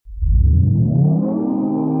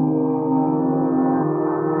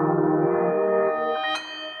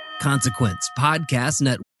Consequence Podcast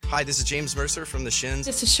Network. Hi, this is James Mercer from The Shins.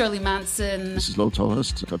 This is Shirley Manson. This is Lo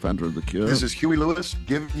Tolhurst, co-founder of The Cure. This is Huey Lewis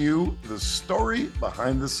giving you the story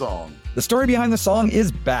behind the song. The Story Behind the Song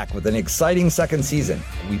is back with an exciting second season.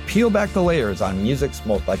 We peel back the layers on music's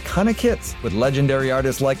most iconic hits with legendary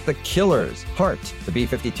artists like The Killers, Heart, the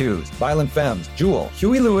B-52s, Violent Femmes, Jewel,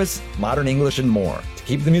 Huey Lewis, Modern English, and more. To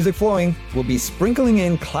keep the music flowing, we'll be sprinkling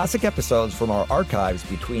in classic episodes from our archives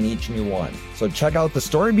between each new one. So check out The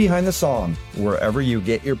Story Behind the Song wherever you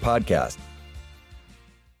get your podcast.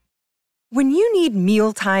 When you need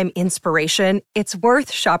mealtime inspiration, it's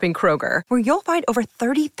worth shopping Kroger, where you'll find over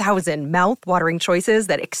 30,000 mouth-watering choices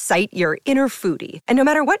that excite your inner foodie. And no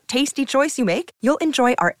matter what tasty choice you make, you'll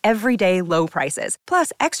enjoy our everyday low prices,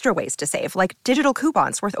 plus extra ways to save, like digital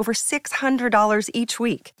coupons worth over $600 each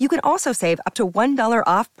week. You can also save up to $1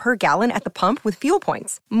 off per gallon at the pump with fuel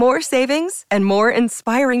points. More savings and more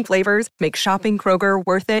inspiring flavors make shopping Kroger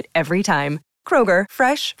worth it every time. Kroger,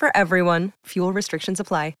 fresh for everyone. Fuel restrictions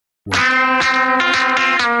apply. The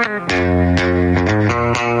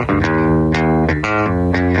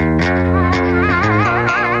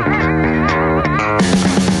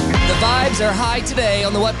vibes are high today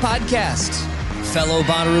on the What Podcast? Fellow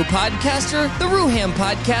Bonnaroo podcaster, the RooHamm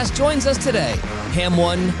podcast joins us today. Ham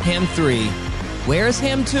 1, Ham 3. Where is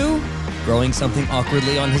Ham 2? Growing something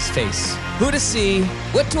awkwardly on his face. Who to see,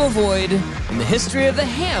 what to avoid. In the history of the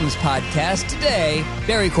Hams podcast today,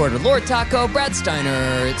 Barry Corder, Lord Taco, Brad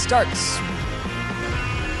Steiner. It starts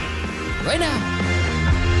right now.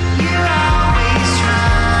 You're always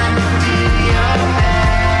trying to do your best.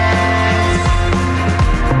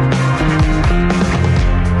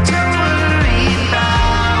 Don't worry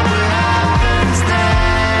about what happens next.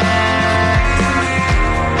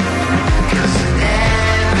 'Cause it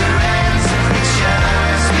never ends when it's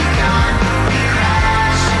just begun. We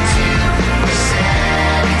crash into the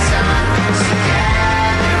setting sun. So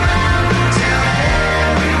gather round, tell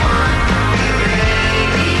everyone we radiate.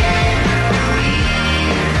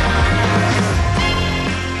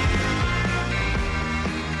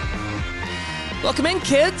 Welcome in,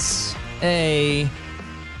 kids.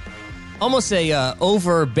 Almost a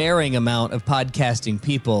overbearing amount of podcasting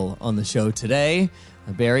people on the show today.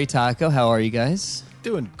 Barry, Taco, how are you guys?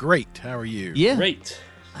 Doing great. How are you? Yeah. Great.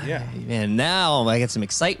 Yeah. Man, now I get some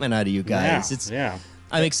excitement out of you guys.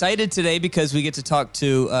 I'm excited today because we get to talk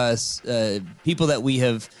to people that we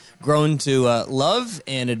have grown to love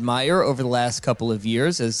and admire over the last couple of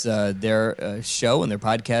years as their show and their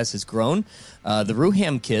podcast has grown. The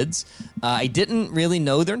RooHamm kids. I didn't really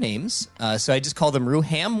know their names, so I just call them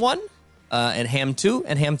RooHamm 1 and Ham 2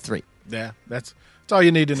 and Ham 3. Yeah, that's all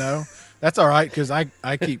you need to know. That's all right, because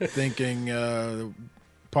I keep thinking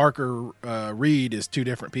Parker Reed is two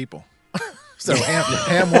different people. So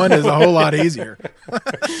ham 1 is a whole lot easier.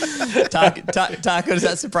 Taco, does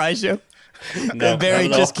that surprise you? No, Barry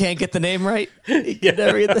just can't get the name right.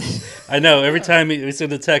 I know. Every time we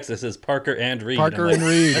send the text, it says Parker and Reed. Parker and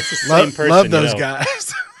Reed. That's the same person. Love those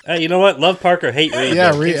guys. You know what? Love Parker, hate Reed.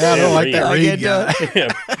 Yeah, Reed. I don't like that Reed guy.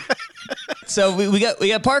 So we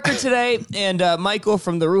got Parker today and Michael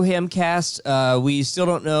from the RooHamm cast. We still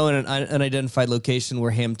don't know an unidentified location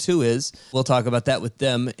where Ham 2 is. We'll talk about that with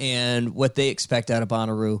them and what they expect out of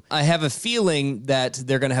Bonnaroo. I have a feeling that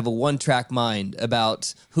they're going to have a one-track mind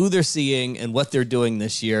about who they're seeing and what they're doing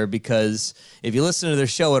this year, because if you listen to their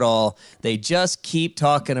show at all, they just keep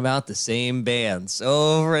talking about the same bands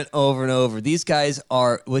over and over and over. These guys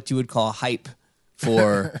are what you would call hype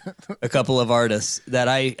for a couple of artists that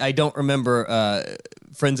I don't remember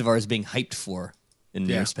friends of ours being hyped for in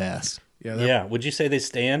years past. Yeah. Would you say they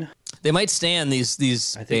stan? They might stan these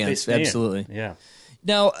I think bands. they stan. Absolutely. Yeah.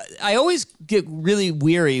 Now, I always get really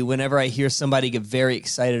weary whenever I hear somebody get very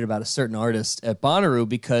excited about a certain artist at Bonnaroo,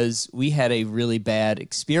 because we had a really bad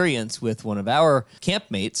experience with one of our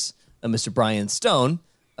campmates, Mr. Brian Stone,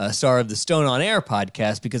 star of the Stone on Air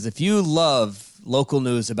podcast, because if you love local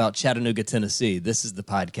news about Chattanooga, Tennessee, this is the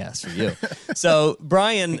podcast for you. So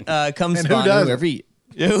Brian comes to Bonnaroo every...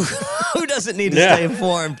 Who doesn't need to stay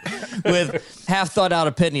informed with half-thought-out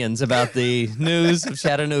opinions about the news of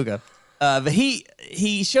Chattanooga? But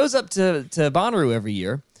he shows up to Bonnaroo every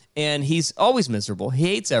year, and he's always miserable. He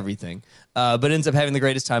hates everything, but ends up having the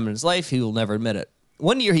greatest time in his life. He will never admit it.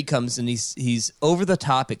 One year he comes, and he's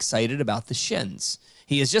over-the-top excited about the Shins.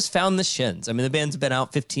 He has just found the Shins. I mean, the band's been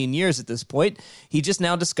out 15 years at this point. He just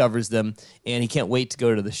now discovers them, and he can't wait to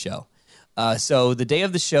go to the show. So the day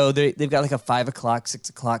of the show, they've got like a 5 o'clock, 6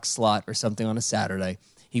 o'clock slot or something on a Saturday.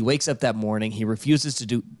 He wakes up that morning. He refuses to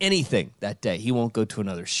do anything that day. He won't go to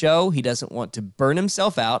another show. He doesn't want to burn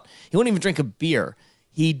himself out. He won't even drink a beer.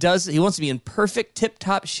 He wants to be in perfect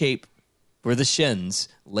tip-top shape for the Shins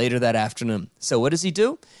later that afternoon. So what does he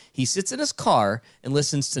do? He sits in his car and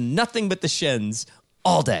listens to nothing but the Shins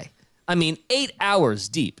all day. I mean, 8 hours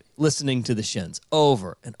deep listening to the Shins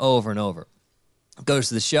over and over and over. Goes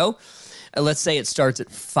to the show. Let's say it starts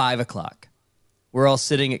at 5 o'clock. We're all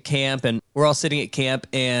sitting at camp, and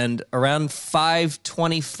around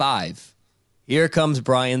 5:25, here comes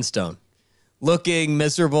Brian Stone, looking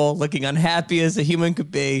miserable, looking unhappy as a human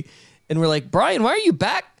could be. And we're like, Brian, why are you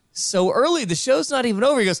back so early? The show's not even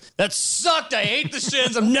over. He goes, that sucked. I hate the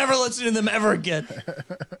Shins. I'm never listening to them ever again.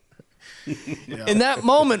 In that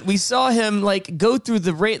moment, we saw him like go through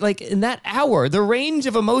in that hour, the range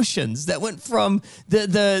of emotions that went from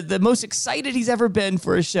the most excited he's ever been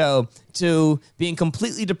for a show to being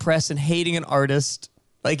completely depressed and hating an artist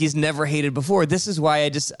like he's never hated before. This is why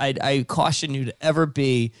I caution you to ever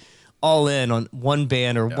be all in on one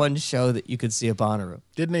band or one show that you could see at Bonnaroo.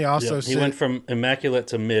 Didn't he also He went from immaculate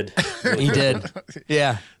to mid. He did.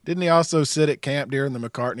 Yeah. Didn't he also sit at camp during the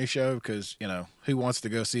McCartney show? Because, who wants to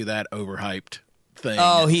go see that overhyped thing?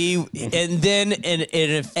 Oh, and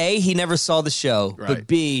if A, he never saw the show, Right. but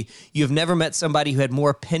B, you've never met somebody who had more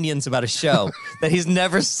opinions about a show that he's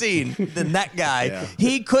never seen than that guy. Yeah.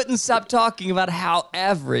 He couldn't stop talking about how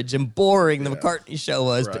average and boring the McCartney show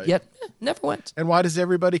was, but Right. yet never went. And why does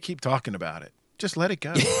everybody keep talking about it? Just let it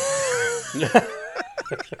go.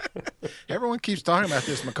 Everyone keeps talking about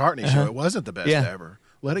this McCartney show. It wasn't the best ever.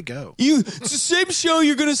 Let it go. It's the same show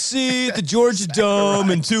you're going to see at the Georgia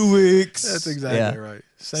Dome in 2 weeks. That's exactly right.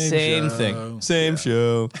 Same show. thing. Same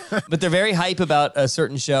show. But they're very hype about a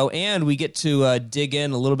certain show, and we get to dig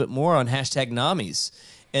in a little bit more on #Namis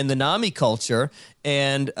and the Nami culture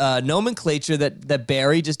and nomenclature that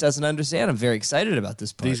Barry just doesn't understand. I'm very excited about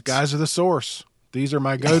this part. These guys are the source. These are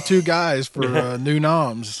my go-to guys for new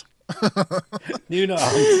noms. When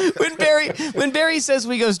Barry says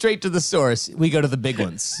we go straight to the source, we go to the big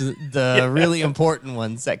ones, the really important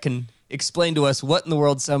ones that can explain to us what in the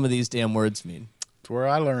world some of these damn words mean. It's where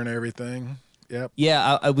I learn everything. Yep.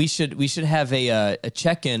 Yeah, we should have a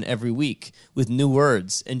check-in every week with new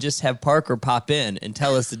words and just have Parker pop in and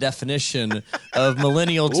tell us the definition of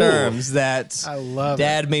millennial terms that I love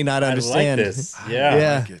Dad may not understand. I like this.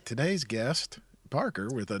 I like it. Today's guest, Parker,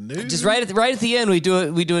 with a new. Just right at the end, we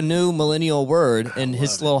do a new millennial word, and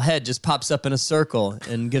his little head just pops up in a circle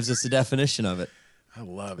and gives us the definition of it. I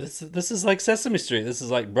love it. This is like Sesame Street. This is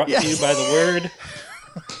like brought to you by the word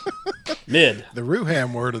mid. The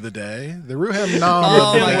RooHamm word of the day. The RooHamm nom. Oh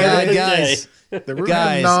of the my day. God, guys! The RooHamm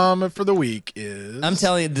Guys. nom for the week is. I'm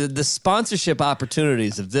telling you, the sponsorship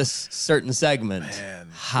opportunities of this certain segment, Man,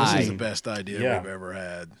 high. this is the best idea Yeah. we've ever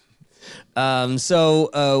had. So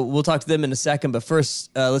we'll talk to them in a second, but first,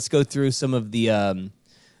 let's go through some of the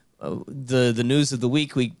news of the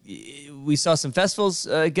week. We saw some festivals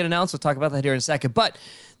get announced. We'll talk about that here in a second. But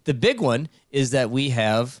the big one is that we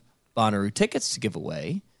have Bonnaroo tickets to give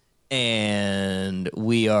away, and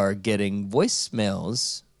we are getting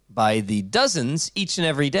voicemails by the dozens each and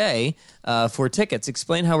every day for tickets.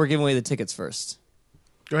 Explain how we're giving away the tickets first.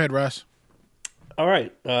 Go ahead, Russ. All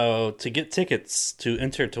right. To get tickets to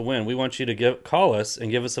enter to win, we want you to call us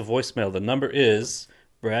and give us a voicemail. The number is,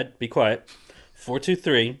 Brad, be quiet,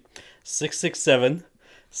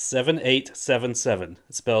 423-667-7877.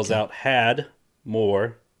 It spells out had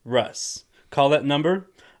more Russ. Call that number.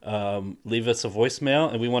 Leave us a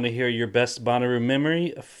voicemail, and we want to hear your best Bonnaroo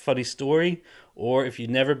memory, a funny story, or if you've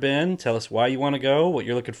never been, tell us why you want to go, what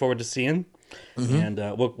you're looking forward to seeing. And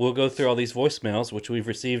we'll go through all these voicemails, which we've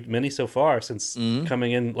received many so far since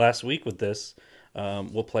coming in last week with this.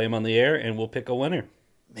 We'll play them on the air, and we'll pick a winner.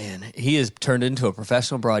 Man, he has turned into a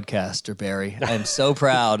professional broadcaster, Barry. I'm so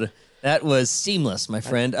proud. That was seamless, my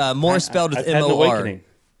friend. More spelled with I've had an M-O-R. awakening.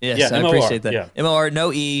 Yes, Yeah, I M-O-R, appreciate that. yeah. M-O-R,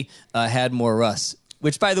 no E, had more Russ.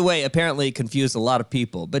 Which, by the way, apparently confused a lot of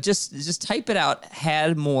people. But just type it out,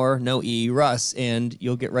 had more, no E, Russ, and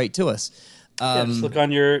you'll get right to us. Just look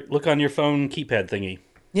on your phone keypad thingy.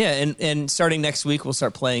 Yeah, and starting next week, we'll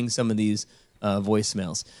start playing some of these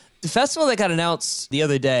voicemails. The festival that got announced the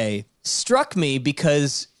other day struck me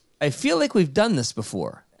because I feel like we've done this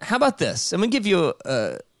before. How about this? I'm going to give you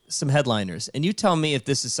some headliners, and you tell me if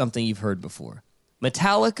this is something you've heard before.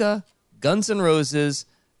 Metallica, Guns N' Roses,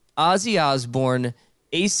 Ozzy Osbourne,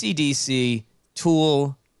 AC/DC,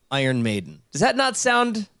 Tool, Iron Maiden. Does that not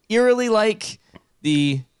sound eerily like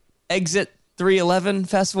the Exit 311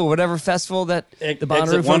 festival, whatever festival that the Bonnaroo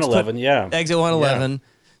Exit folks 111, yeah. Exit 111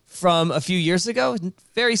 from a few years ago?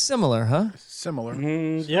 Very similar, huh? Similar.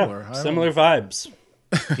 Similar vibes.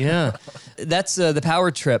 Yeah. That's the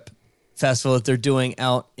Power Trip festival that they're doing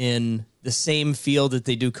out in the same feel that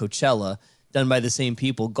they do Coachella, done by the same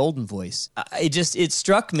people, Golden Voice. It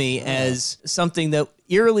struck me as something that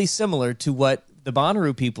eerily similar to what the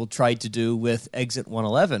Bonnaroo people tried to do with Exit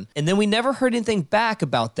 111. And then we never heard anything back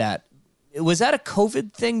about that. Was that a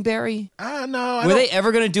COVID thing, Barry? No. Were they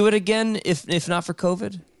ever going to do it again if not for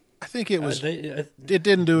COVID? I think it was. It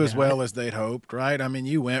didn't do as well as they'd hoped, right? I mean,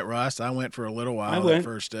 you went, Russ. I went for a little while that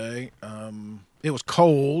first day. It was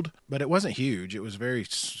cold, but it wasn't huge. It was a very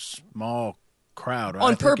small crowd. Right?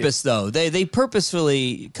 On purpose, though. They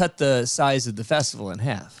purposefully cut the size of the festival in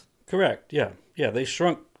half. Correct. Yeah. They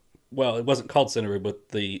shrunk. Well, it wasn't called Centerville, but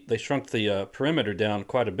they shrunk the perimeter down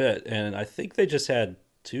quite a bit, and I think they just had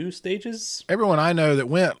 2 stages. Everyone I know that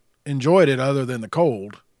went enjoyed it, other than the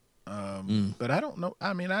cold. But I don't know.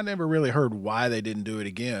 I mean, I never really heard why they didn't do it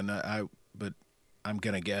again. But I'm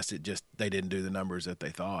gonna guess they didn't do the numbers that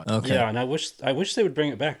they thought. Okay. Yeah, and I wish they would bring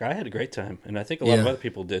it back. I had a great time, and I think a lot of other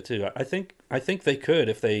people did too. I think they could,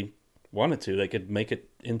 if they wanted to, they could make it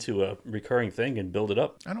into a recurring thing and build it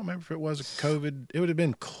up. I don't remember if it was COVID. It would have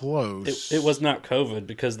been close. It was not COVID,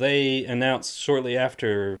 because they announced shortly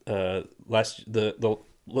after the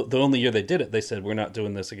only year they did it, they said, we're not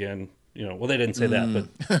doing this again. Well, they didn't say that,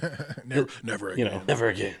 but never again. Never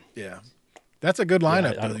again. Yeah, that's a good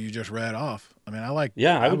lineup though. You just read off. I mean, I like.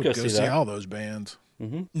 Yeah, I would go see see that. all those bands.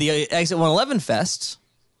 Mm-hmm. The Exit 111 Fest,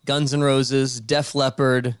 Guns N' Roses, Def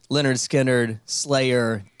Leppard, Lynyrd Skynyrd,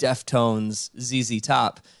 Slayer, Deftones, ZZ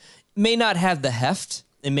Top, may not have the heft.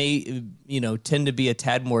 It may, tend to be a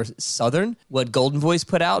tad more southern, what Golden Voice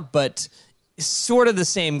put out, but sort of the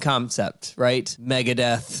same concept, right?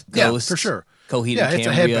 Megadeth, Ghost, for sure. Coheed Yeah, and it's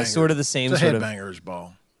a Cambria, headbanger. sort of the same It's a sort of headbangers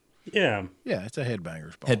ball. Yeah, it's a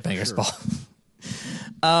headbangers ball. Headbangers ball.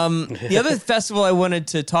 The other festival I wanted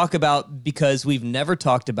to talk about, because we've never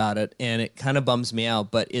talked about it, and it kind of bums me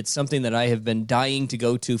out, but it's something that I have been dying to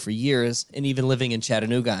go to for years, and even living in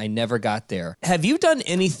Chattanooga, I never got there. Have you done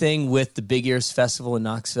anything with the Big Ears Festival in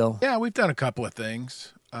Knoxville? Yeah, we've done a couple of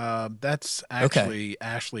things. That's actually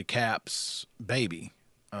Ashley Capp's baby.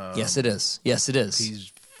 Yes, it is. Yes, it is.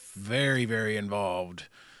 He's very, very involved.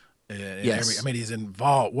 Yes. He's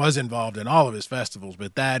was involved in all of his festivals,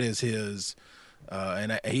 but that is his.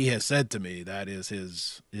 And he has said to me that is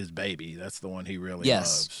his baby. That's the one he really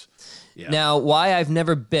loves. Yeah. Now, why I've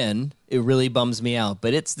never been, it really bums me out,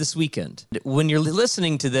 but it's this weekend. When you're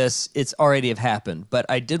listening to this, it's already have happened. But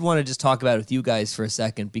I did want to just talk about it with you guys for a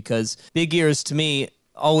second, because Big Ears, to me,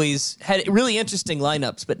 always had really interesting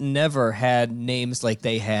lineups, but never had names like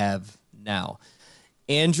they have now.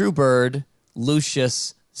 Andrew Bird,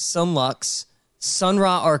 Lucius, Sun Lux, Sun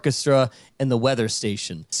Ra Orchestra, and the Weather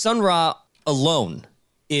Station. Sun Ra alone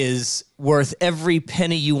is worth every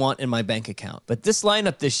penny you want in my bank account. But this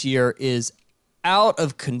lineup this year is out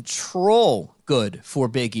of control good for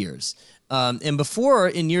Big Ears. And before,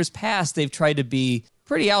 in years past, they've tried to be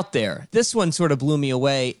pretty out there. This one sort of blew me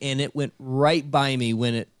away, and it went right by me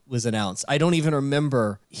when it was announced. I don't even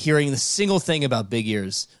remember hearing the single thing about Big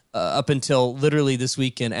Ears up until literally this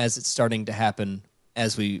weekend, as it's starting to happen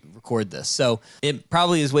as we record this. So it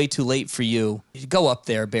probably is way too late for you. Go up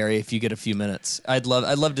there, Barry, if you get a few minutes. I'd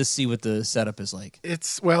love to see what the setup is like.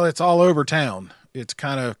 It's all over town. It's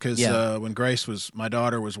kind of because when my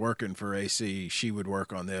daughter was working for AC, she would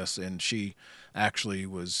work on this, and she actually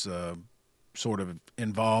was sort of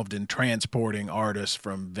involved in transporting artists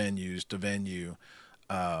from venues to venue.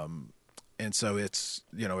 And so it's,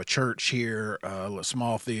 a church here, a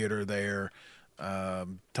small theater there,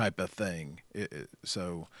 type of thing.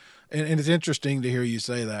 And it's interesting to hear you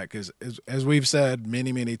say that, because as we've said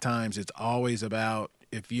many, many times, it's always about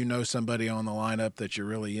if you know somebody on the lineup that you're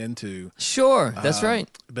really into. Sure, that's right.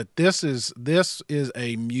 But this is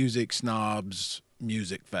a music snobs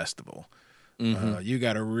music festival. Mm-hmm. You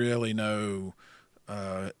got to really know,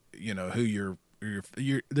 who you're.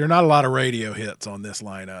 There are not a lot of radio hits on this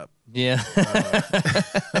lineup. Yeah,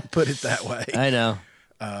 put it that way. I know.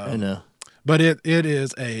 But it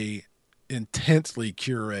is a intensely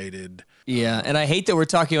curated. Yeah, and I hate that we're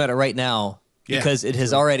talking about it right now, because it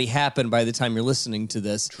has already happened by the time you're listening to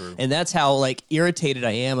this. True. And that's how irritated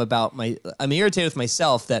I am I'm irritated with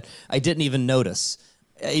myself that I didn't even notice.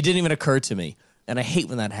 It didn't even occur to me. And I hate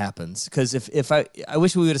when that happens, because if I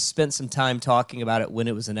wish we would have spent some time talking about it when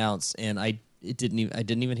it was announced, and I didn't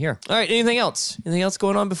even hear. All right, anything else? Anything else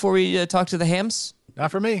going on before we talk to the Hams?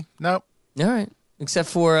 Not for me. Nope. All right. Except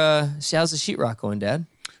for how's the sheetrock going, Dad?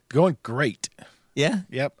 Going great. Yeah?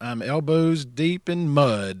 Yep. I'm elbows deep in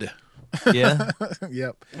mud. Yeah?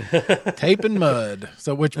 Yep. Tape and mud.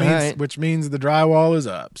 So which means the drywall is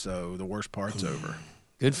up. So the worst part's over.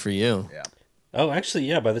 Good for you. Yeah. Oh, actually,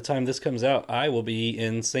 yeah. By the time this comes out, I will be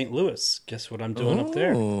in St. Louis. Guess what I'm doing up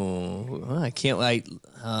there? Oh, I can't wait.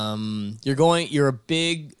 You're a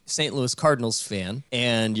big St. Louis Cardinals fan,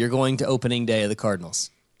 and you're going to opening day of the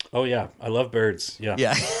Cardinals. Oh, yeah. I love birds. Yeah.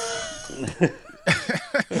 Yeah.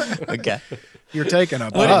 Okay. You're taking a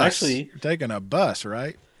Well, bus. actually- You're taking a bus,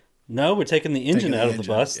 right? No, we're taking the engine out of the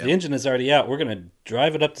bus. Yep. The engine is already out. We're going to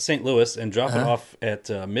drive it up to St. Louis and drop it off at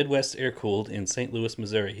Midwest Air Cooled in St. Louis,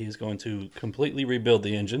 Missouri. He's going to completely rebuild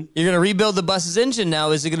the engine. You're going to rebuild the bus's engine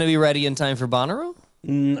now. Is it going to be ready in time for Bonnaroo?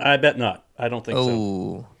 I bet not. I don't think so.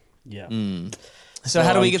 Oh. Yeah. So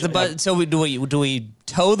how do we get the bus? So do we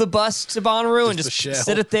tow the bus to Bonnaroo and Just just a shell.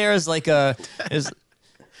 sit it there as like just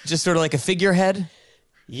sort of like a figurehead?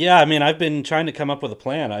 Yeah, I mean, I've been trying to come up with a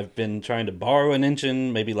plan. I've been trying to borrow an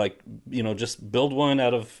engine, maybe just build one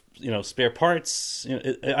out of, spare parts.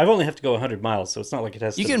 I've only have to go 100 miles, so it's not like it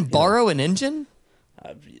has to. You can borrow an engine?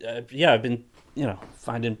 Yeah, I've been,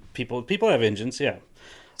 finding people have engines, yeah.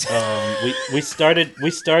 We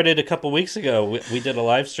started a couple weeks ago. We did a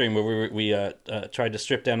live stream where we tried to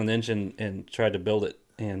strip down an engine and tried to build it,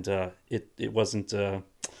 and it wasn't. I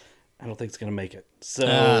don't think it's gonna make it. So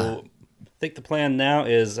I think the plan now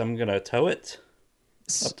is I'm gonna tow it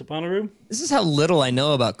up to Bonnaroo. This is how little I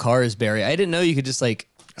know about cars, Barry. I didn't know you could just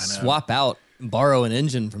swap out and borrow an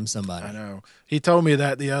engine from somebody. I know. He told me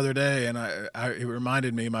that the other day, and it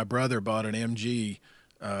reminded me. My brother bought an MG.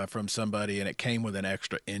 From somebody, and it came with an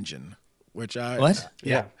extra engine, which What?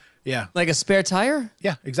 Yeah. Like a spare tire?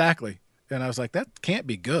 Yeah, exactly. And I was like, that can't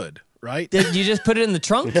be good, right? Did you just put it in the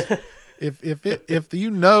trunk? if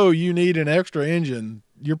you need an extra engine,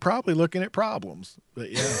 you're probably looking at problems.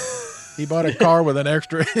 But yeah, he bought a car with an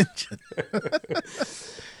extra engine.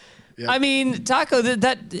 I mean, Taco,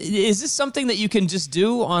 that is this something that you can just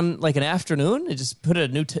do on like an afternoon and just put a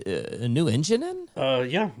new engine in?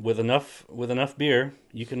 Yeah, with enough beer,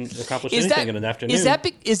 you can accomplish anything in an afternoon. Is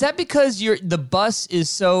that because the bus is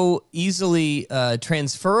so easily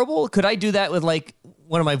transferable? Could I do that with like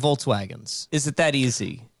one of my Volkswagens? Is it that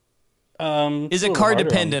easy? Is it car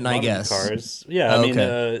dependent? I guess. Cars. Yeah, I mean,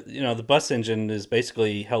 the bus engine is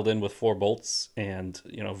basically held in with 4 bolts, and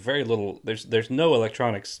very little. There's no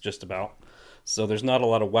electronics, just about. So there's not a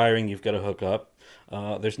lot of wiring you've got to hook up.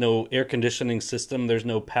 There's no air conditioning system. There's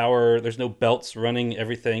no power. There's no belts running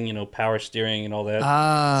everything. Power steering and all that.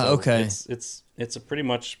 Okay. It's a pretty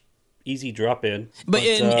much easy drop in. But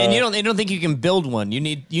and you don't think you can build one. You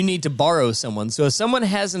need to borrow someone. So if someone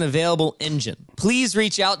has an available engine, please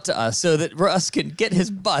reach out to us so that Russ can get his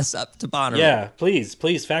bus up to Bonnaroo. Yeah, please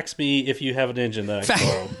fax me if you have an engine that I can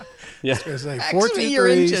borrow. Yeah. It's like Fax me your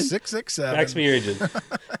engine. 423-667. Fax me your engine.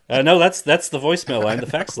 No, that's the voicemail line. The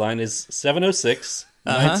fax line is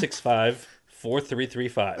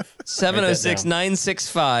 706-965-4335.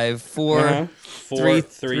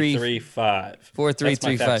 706-965-4335. 4335. That's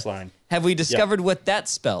my fax line. Have we discovered what that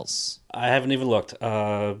spells? I haven't even looked.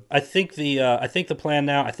 I think the plan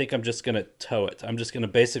now. I think I'm just gonna tow it. I'm just gonna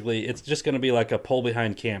it's just gonna be like a pull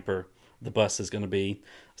behind camper. The bus is gonna be.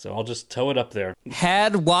 So I'll just tow it up there.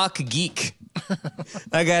 Hadwalk Geek.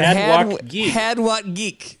 I got Hadwalk Geek. Hadwalk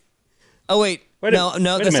Geek. Oh wait. Wait no,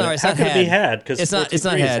 that's not. It's How not can had. it be had? Because it's not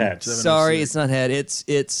had. had. Sorry, it's not had.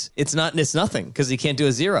 It's nothing because you can't do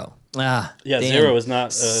a zero. Yeah, damn. zero is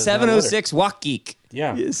not. 706 Walk Geek.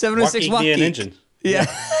 Yeah, 706 Walk Geek. An engine. Yeah.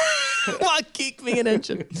 Walk Geek me an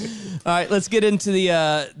engine. All right, let's get into the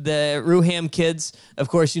RooHamm kids. Of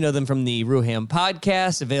course, you know them from the RooHamm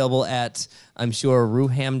podcast, available at, I'm sure,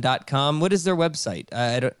 RooHamm.com. What is their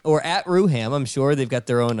website? Or at RooHamm, I'm sure they've got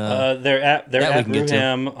their own. They're at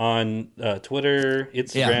RooHamm on Twitter,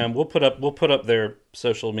 Instagram. Yeah. We'll put up their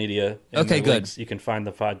social media. Okay, good. Links. You can find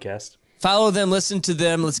the podcast. Follow them, listen to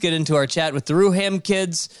them. Let's get into our chat with the RooHamm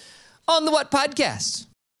kids on the What Podcast.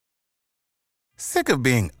 Sick of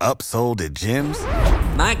being upsold at gyms?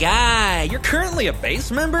 My guy, you're currently a base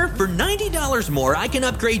member? For $90 more, I can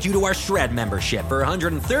upgrade you to our Shred membership. For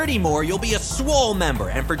 $130 more, you'll be a Swole member.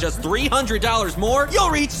 And for just $300 more, you'll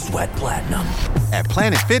reach Sweat Platinum. At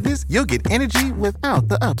Planet Fitness, you'll get energy without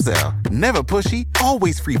the upsell. Never pushy,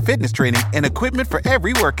 always free fitness training and equipment for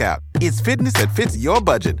every workout. It's fitness that fits your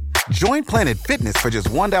budget. Join Planet Fitness for just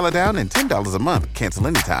 $1 down and $10 a month. Cancel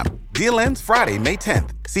anytime. Deal ends Friday, May 10th.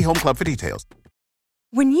 See Home Club for details.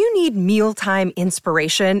 When you need mealtime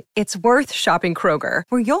inspiration, it's worth shopping Kroger,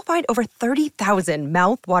 where you'll find over 30,000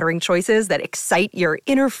 mouth-watering choices that excite your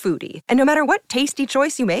inner foodie. And no matter what tasty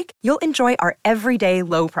choice you make, you'll enjoy our everyday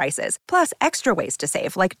low prices, plus extra ways to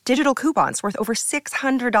save, like digital coupons worth over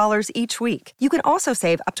 $600 each week. You can also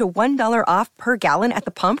save up to $1 off per gallon at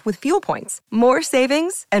the pump with fuel points. More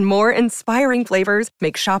savings and more inspiring flavors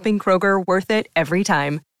make shopping Kroger worth it every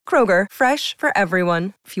time. Kroger, fresh for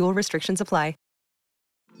everyone. Fuel restrictions apply.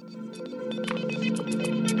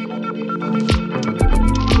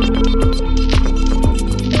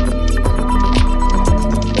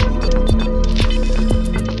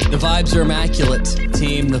 The vibes are immaculate,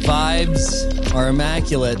 team. The vibes are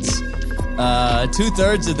immaculate.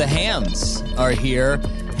 2/3 of the hams are here.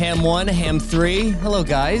 Ham 1, ham 3. Hello,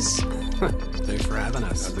 guys. Thanks for having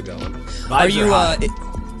us. How's it going? Are you?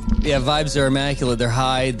 Yeah, vibes are immaculate. They're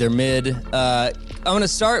high. They're mid. I want to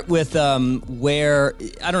start with where,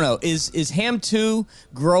 I don't know, is Ham 2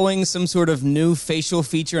 growing some sort of new facial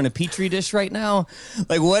feature in a petri dish right now?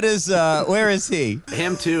 Like, what is, where is he?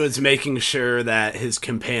 Ham 2 is making sure that his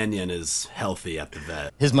companion is healthy at the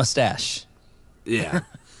vet. His mustache. Yeah.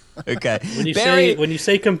 Okay. When you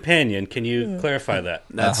say companion, can you clarify that?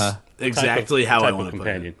 That's exactly how I want to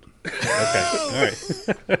companion. Okay, all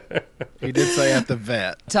right. He did say at the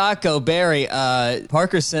vet. Taco, Barry,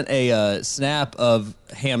 Parker sent a snap of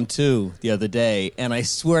Ham 2 the other day, and I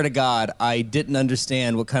swear to God, I didn't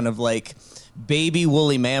understand what kind of, like, baby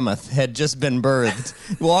woolly mammoth had just been birthed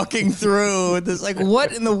walking through this. Like,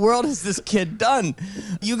 what in the world has this kid done?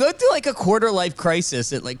 You go through, like, a quarter-life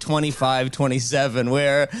crisis at, like, 25, 27,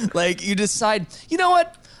 where, like, you decide, you know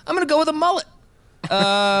what? I'm going to go with a mullet.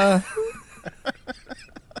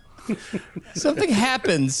 Something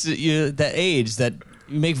happens at that age that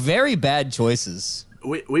you make very bad choices.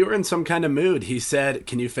 We were in some kind of mood. He said,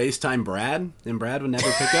 "Can you FaceTime Brad?" And Brad would never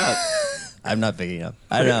pick up. I'm not picking up.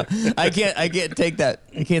 I don't know. I can't take that.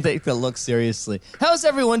 I can't take the look seriously. How's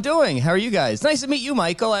everyone doing? How are you guys? Nice to meet you,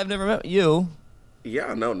 Michael. I've never met you.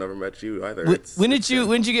 Yeah, no, never met you either. When did you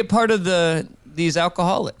get part of these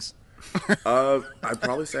alcoholics? I'd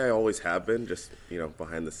probably say I always have been, just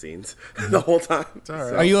behind the scenes the whole time. It's all right.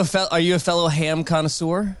 So, Are you a fellow ham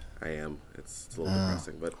connoisseur? I am. It's a little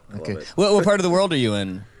depressing, but I love it. What part of the world are you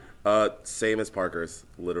in? Same as Parker's.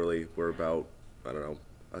 Literally, we're about, I don't know,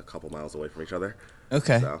 a couple miles away from each other.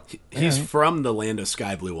 Okay. So. He's from the land of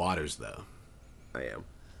sky blue waters, though. I am.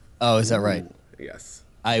 Oh, is that right? Yes.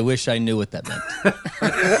 I wish I knew what that meant.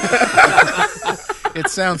 It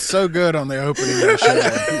sounds so good on the opening of the show.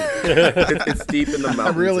 It's deep in the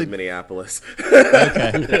mountains of Minneapolis.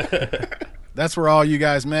 Okay. That's where all you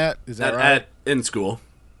guys met? Is that right? In school.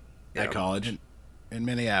 At college. In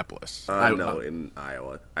Minneapolis. No, in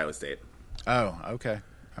Iowa State. Oh, okay.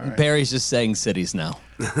 All right. Barry's just saying cities now.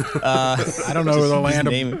 I don't know where the land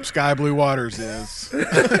of sky blue waters is.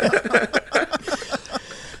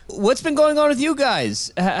 What's been going on with you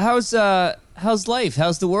guys? How's life?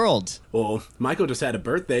 How's the world? Well, Michael just had a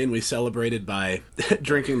birthday, and we celebrated by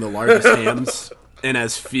drinking the largest hams in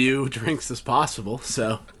as few drinks as possible.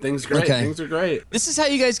 So things great. Okay. Things are great. This is how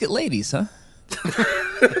you guys get ladies, huh?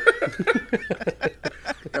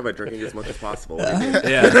 Yeah, by drinking as much as possible.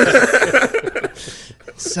 Yeah.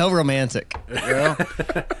 So romantic. Well,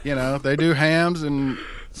 they do hams and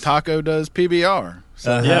Taco does PBR.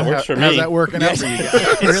 So yeah, it works for me. How's that working out for you guys?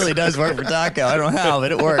 It really does work for Taco. I don't know how,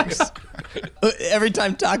 but it works. Every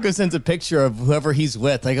time Taco sends a picture of whoever he's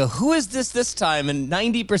with, I go, "Who is this time?" And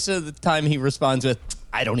 90% of the time he responds with,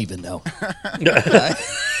 "I don't even know." I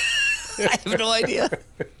have no idea.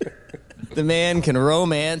 The man can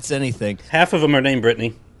romance anything. Half of them are named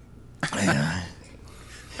Brittany.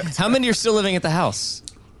 How many are still living at the house?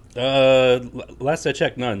 Last I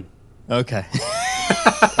checked, none. Okay.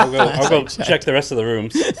 I'll go check the rest of the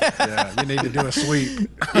rooms. Yeah, you need to do a sweep.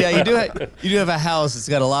 Yeah, you do have a house. It's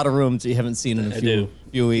got a lot of rooms that you haven't seen in a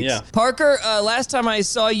few weeks. Yeah. Parker, last time I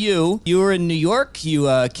saw you were in New York. You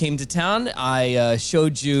came to town. I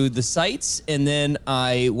showed you the sights, and then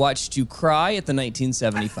I watched you cry at the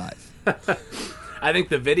 1975. I think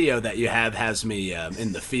the video that you have has me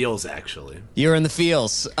in the feels, actually. You're in the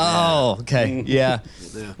feels. Oh, okay. Yeah.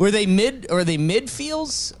 Were they mid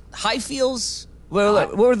feels? High feels?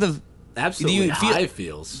 What were the absolutely high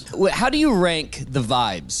feels? How do you rank the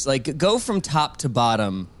vibes? Like, go from top to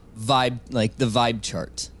bottom vibe, like the vibe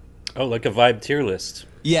chart. Oh, like a vibe tier list.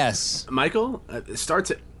 Yes. Michael, it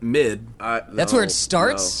starts at mid. That's where it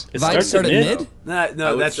starts? No. Vibes start at mid? No,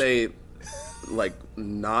 I would that's say like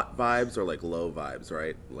not vibes or like low vibes,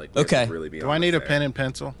 right? Like okay. Really be Do I need a pen and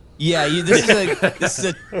pencil? Yeah, this is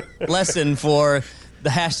a lesson for the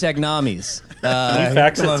hashtag Namis. Can you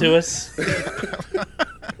fax it to us?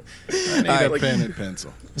 I need a pen and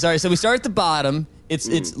pencil. Sorry, so we start at the bottom.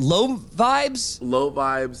 It's low vibes. Low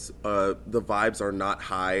vibes. The vibes are not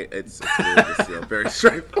high. It's really just, very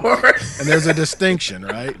straightforward. And there's a distinction,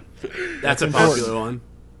 right? That's a popular one.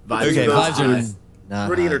 Vibes, Okay, vibes are not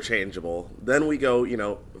pretty high. interchangeable. Then we go,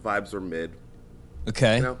 vibes are mid.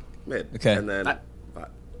 Okay. Mid. Okay. And then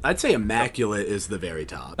I'd say immaculate is the very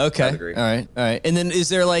top. Okay. I'd agree. All right. And then is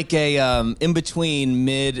there like a in between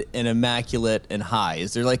mid and immaculate and high?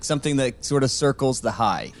 Is there like something that sort of circles the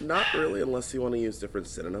high? not really, unless you want to use different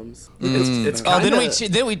synonyms. It's Oh,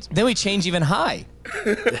 kinda, then we change even high.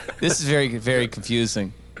 This is very, very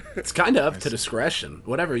confusing. It's kind of up to discretion.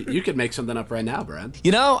 Whatever, you could make something up right now, Brad.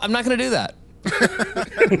 I'm not going to do that.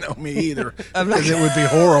 No, me either. Because it would be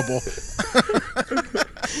horrible.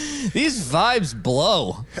 These vibes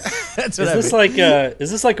blow. That's what Is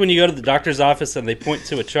this like when you go to the doctor's office and they point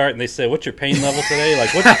to a chart and they say, "What's your pain level today?"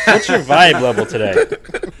 Like, what's your vibe level today?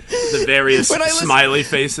 The various smiley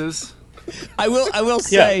faces. I will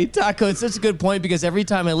say, Taco, it's such a good point because every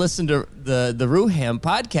time I listen to the RooHamm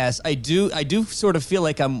podcast, I do sort of feel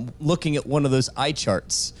like I'm looking at one of those eye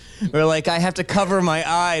charts where like I have to cover my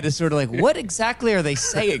eye to sort of like, what exactly are they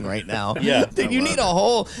saying right now? Yeah. You need a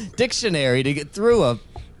whole dictionary to get through a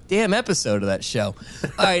damn episode of that show.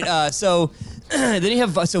 All right, so then you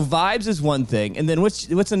have vibes is one thing, and then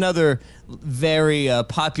what's another very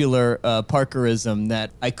popular Parkerism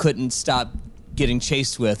that I couldn't stop getting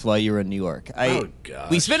chased with while you were in New York? Oh gosh.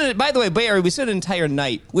 We spent it. By the way, Barry, we spent an entire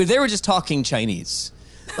night where they were just talking Chinese.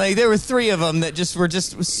 Like there were 3 of them that were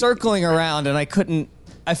just circling around, and I couldn't.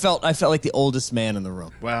 I felt like the oldest man in the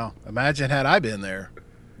room. Wow. Imagine had I been there.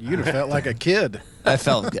 You'd have felt like a kid.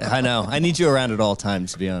 I know. I need you around at all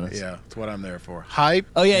times, to be honest. Yeah, that's what I'm there for. Hype.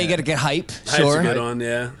 Oh, yeah, you got to get hype. Hype's Sure. a good one,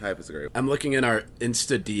 yeah. Hype is great. I'm looking in our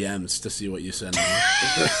Insta DMs to see what you send me.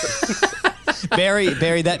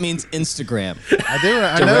 Barry, that means Instagram.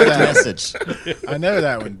 I know that message. I know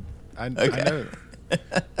that one. I know that.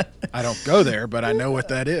 I don't go there, but I know what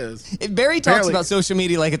that is. Barry talks about social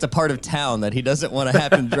media like it's a part of town that he doesn't want to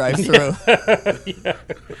happen to drive through.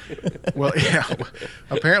 Well, yeah.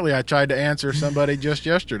 Apparently, I tried to answer somebody just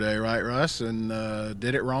yesterday, right, Russ, and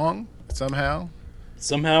did it wrong somehow.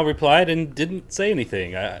 Somehow replied and didn't say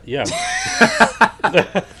anything. Yeah.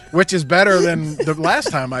 Which is better than the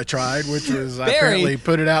last time I tried, which was I apparently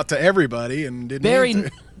put it out to everybody and didn't. Barry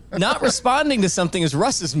not responding to something is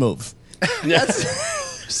Russ's move. That's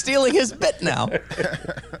stealing his bit now. All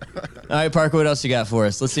right, Parker, what else you got for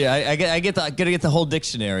us? Let's see. I gotta get the whole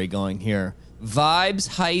dictionary going here. Vibes,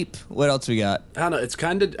 hype. What else we got? I don't know. It's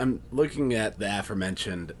kind of. I'm looking at the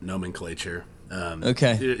aforementioned nomenclature.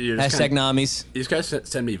 Okay. Hashtag Namis. These guys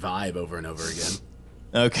send me vibe over and over again.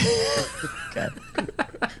 Okay. Okay.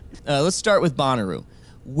 Let's start with Bonnaroo.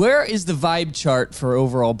 Where is the vibe chart for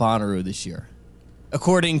overall Bonnaroo this year,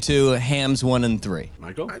 according to Hams 1 and 3?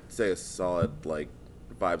 Michael? I'd say a solid,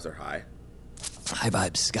 vibes are high. High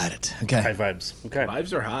vibes. Got it. Okay. High vibes. Okay.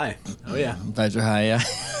 Vibes are high. Oh, yeah. Vibes are high, yeah.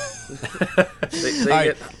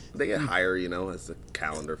 They get higher, as the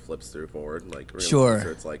calendar flips through forward. Sure.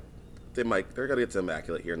 It's like they're gonna get to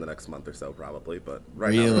immaculate here in the next month or so, probably. But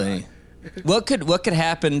right really, now, what could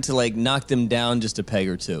happen to knock them down just a peg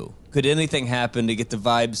or two? Could anything happen to get the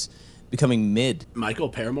vibes becoming mid? Michael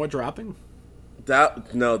Paramore dropping?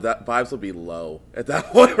 That vibes will be low at that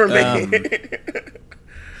point for me.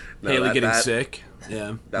 Haley getting sick.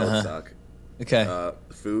 Yeah, that would suck. Okay.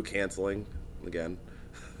 Foo canceling again.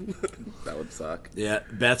 That would suck. Yeah,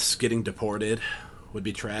 Beth's getting deported would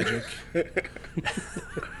be tragic.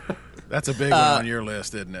 That's a big one on your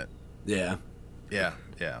list, isn't it? Yeah. Yeah.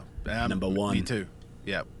 Number 1. Me too.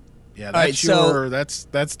 Yep. Yeah, that's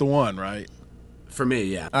that's the one, right? For me,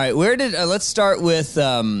 yeah. All right, let's start with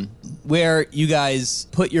where you guys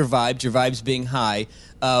put your vibes being high.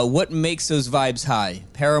 What makes those vibes high?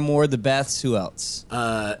 Paramore, the Beths, who else?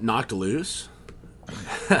 Knocked Loose.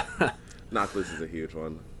 Knocked Loose is a huge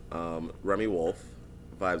one. Remy Wolf.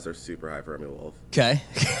 Vibes are super high for Remy Wolf. Okay.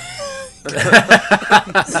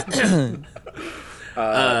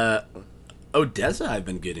 Odessa I've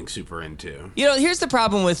been getting super into. Here's the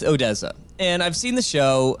problem with Odessa. And I've seen the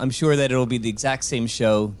show. I'm sure that it'll be the exact same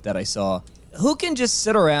show that I saw. Who can just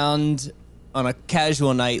sit around on a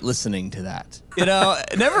casual night listening to that?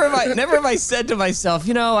 Never have I said to myself,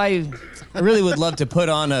 I really would love to put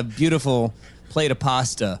on a beautiful plate of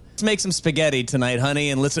pasta. Let's make some spaghetti tonight, honey,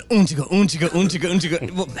 and listen. Dude, what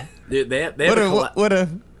a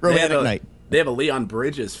romantic night. They have a Leon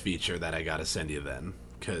Bridges feature that I gotta send you then,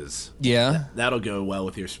 because that'll go well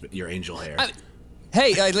with your angel hair.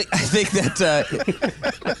 Hey, I think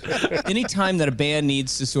that anytime that a band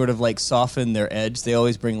needs to sort of like soften their edge, they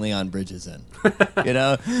always bring Leon Bridges in. You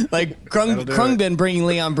know, like Krungbin bringing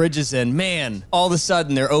Leon Bridges in, man, all of a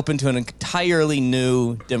sudden they're open to an entirely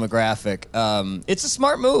new demographic. It's a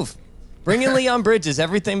smart move. Bring in Leon Bridges,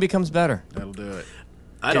 everything becomes better. That'll do it.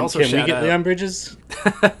 Can we get Leon Bridges?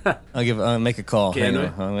 I'll make a call.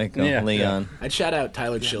 I'll make a call. Leon. Yeah. I'd shout out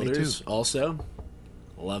Tyler Childers also.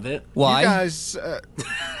 Love it. Why? You guys,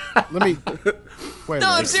 let me. Wait. No,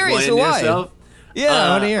 I'm serious. So why? Yourself. Yeah, I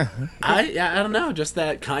want to hear. I don't know, just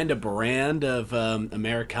that kind of brand of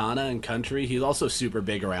Americana and country. He's also super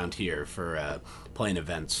big around here for playing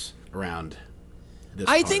events around this.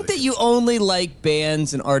 I think that you only like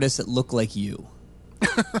bands and artists that look like you.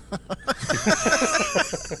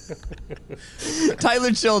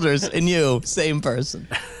 Tyler Childers and you, same person.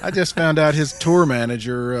 I just found out his tour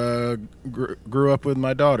manager grew up with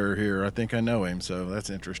my daughter here. I think I know him, so that's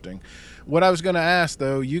interesting. What I was going to ask,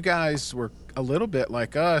 though, you guys were a little bit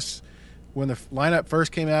like us. When the lineup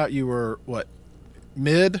first came out, you were, what,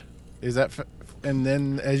 mid? Is that... And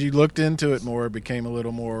then as you looked into it more, it became a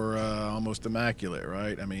little more almost immaculate,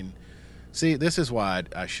 right? I mean... See, this is why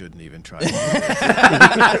I shouldn't even try.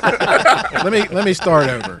 Let me start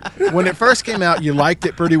over. When it first came out, you liked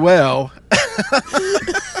it pretty well,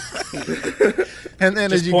 and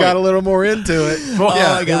then as you got a little more into it,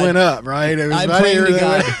 it went up. Right? It was I'm praying to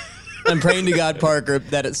God. I'm praying to God, Parker,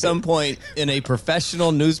 that at some point in a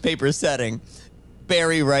professional newspaper setting,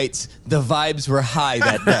 Barry writes, "The vibes were high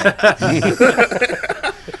that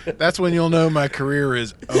day." That's when you'll know my career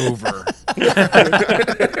is over.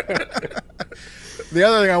 The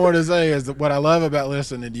other thing I want to say is that what I love about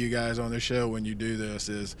listening to you guys on the show when you do this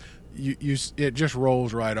is it just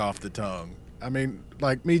rolls right off the tongue. I mean,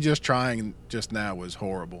 like me just trying just now was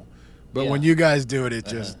horrible. But when you guys do it,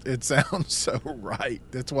 it sounds so right.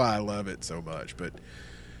 That's why I love it so much. But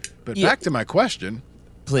back to my question.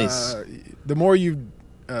 Please. The more you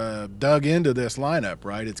dug into this lineup,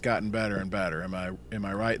 right, it's gotten better and better. Am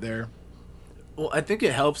I right there? Well, I think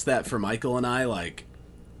it helps that for Michael and I, like,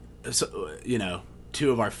 so, you know, two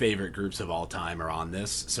of our favorite groups of all time are on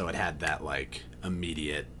this, so it had that, like,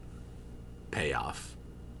 immediate payoff.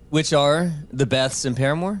 Which are the Beths and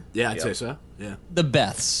Paramore? Yeah, I'd say so. Yeah. The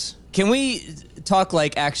Beths. Can we talk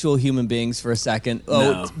like actual human beings for a second?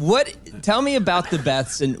 No. Tell me about the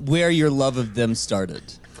Beths and where your love of them started.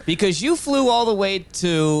 Because you flew all the way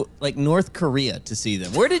to like North Korea to see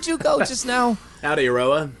them. Where did you go just now?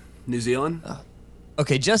 Aotearoa, New Zealand.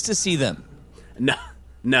 Okay, just to see them.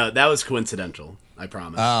 No, that was coincidental. I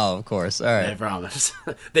promise. Oh, of course. All right. I promise.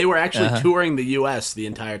 They were actually touring the U.S. the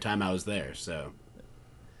entire time I was there. So.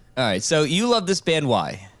 All right. So you love this band.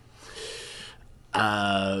 Why?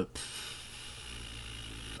 I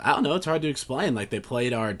don't know. It's hard to explain. Like, they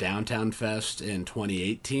played our Downtown Fest in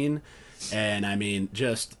 2018, and I mean,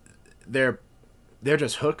 just they're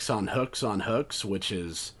just hooks on hooks on hooks, which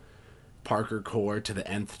is Parker core to the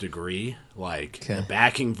nth degree. Like, the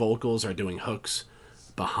backing vocals are doing hooks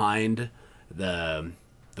behind the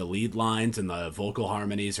lead lines, and the vocal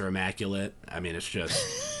harmonies are immaculate. I mean, it's just.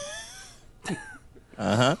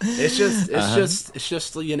 It's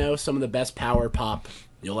just you know, some of the best power pop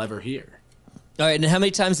you'll ever hear. All right, and how many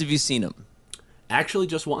times have you seen them? Actually,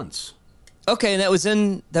 just once. Okay, and that was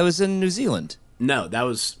in New Zealand. No, that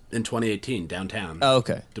was in 2018 downtown. Oh,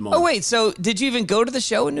 okay. Oh, wait. So did you even go to the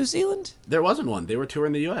show in New Zealand? There wasn't one. They were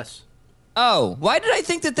touring the U.S. Oh, why did I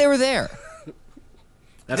think that they were there?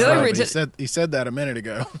 That's right. He said that a minute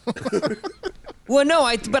ago. Well,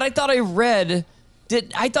 no, but I thought I read.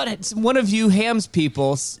 I thought one of you Ham's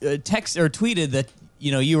people text or tweeted that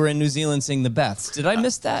you were in New Zealand seeing the Beths. Did I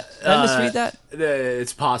miss that? Did I misread that?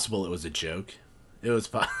 It's possible it was a joke. It was.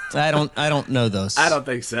 I don't know those. I don't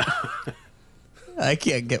think so. I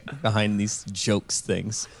can't get behind these jokes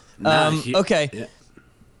things. Okay. Yeah.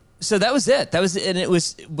 So that was it. And it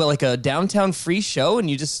was like a downtown free show, and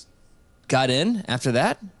you just got in after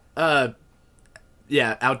that.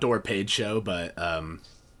 Yeah, outdoor paid show, but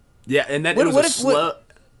yeah, and then it was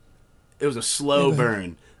a slow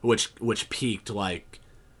burn, which peaked like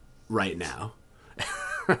right now.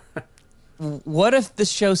 What if the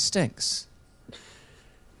show stinks?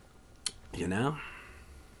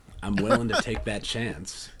 I'm willing to take that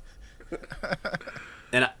chance,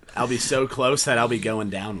 and I'll be so close that I'll be going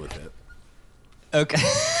down with it. Okay.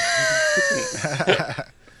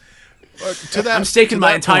 I'm staking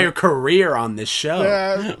my entire career on this show.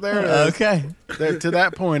 Yeah, there it is. Okay. To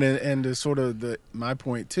that point, and to sort of my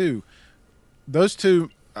point too, those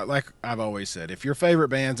two, like I've always said, if your favorite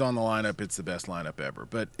band's on the lineup, it's the best lineup ever.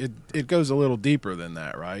 But it goes a little deeper than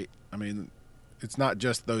that, right? I mean, it's not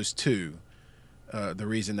just those two. The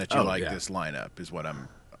reason that you like this lineup is what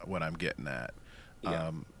I'm getting at.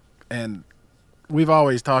 Yeah. And we've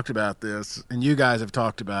always talked about this, and you guys have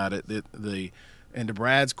talked about it. And to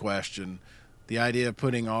Brad's question, the idea of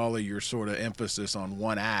putting all of your sort of emphasis on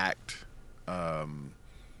one act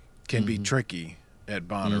can be tricky at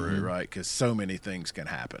Bonnaroo, right? Because so many things can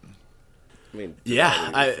happen. I mean,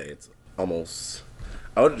 yeah, I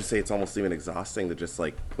would just say it's almost even exhausting to just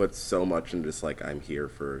like put so much and just like I'm here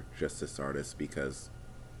for just this artist because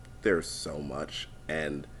there's so much,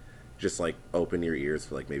 and just like open your ears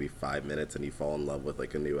for like maybe 5 minutes and you fall in love with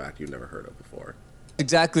like a new act you've never heard of before.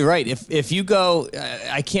 Exactly right. If you go,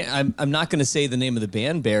 I'm not going to say the name of the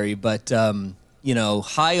band, Barry, but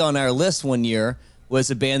high on our list one year was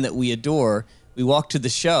a band that we adore. We walked to the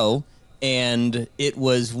show, and it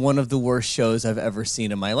was one of the worst shows I've ever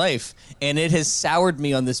seen in my life. And it has soured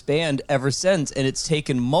me on this band ever since, and it's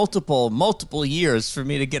taken multiple years for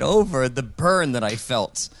me to get over the burn that I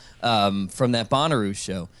felt from that Bonnaroo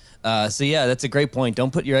show. So, yeah, that's a great point.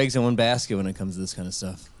 Don't put your eggs in one basket when it comes to this kind of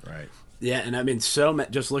stuff. Right. Yeah, and I mean,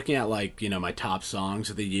 just looking at, like, my top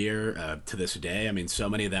songs of the year to this day, I mean, so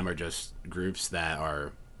many of them are just groups that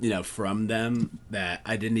are, from them that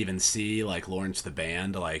I didn't even see, like Lawrence the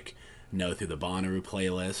Band, like, know through the Bonnaroo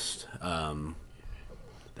playlist.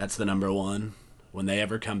 That's the number one. When they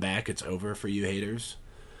ever come back, it's over for you haters.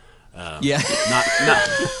 Yeah. Not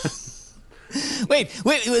Wait,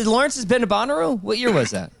 Lawrence has been to Bonnaroo? What year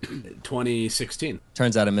was that? 2016.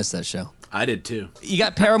 Turns out I missed that show. I did too. You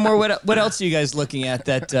got Paramore. What else are you guys looking at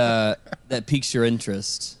that piques your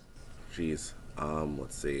interest? Jeez.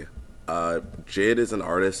 Let's see. Jid is an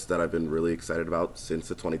artist that I've been really excited about since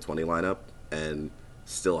the 2020 lineup and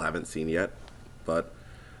still haven't seen yet. But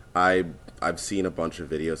I've seen a bunch of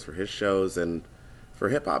videos for his shows, and for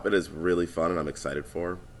hip hop it is really fun and I'm excited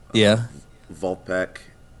for. Yeah. Volpec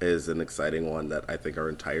is an exciting one that I think our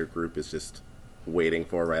entire group is just waiting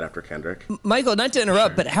for right after Kendrick. Michael, not to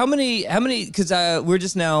interrupt, but how many? Because we're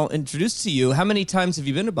just now introduced to you. How many times have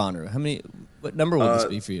you been to Bonnaroo? What number will this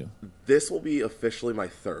be for you? This will be officially my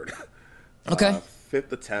third. Okay.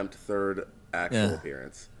 Fifth attempt, third actual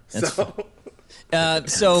appearance. So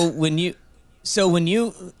when you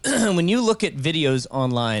look at videos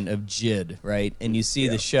online of Jid, right, and you see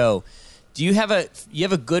the show, do you have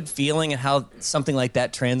a good feeling at how something like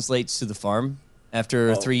that translates to the farm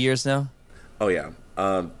after 3 years now? Oh yeah.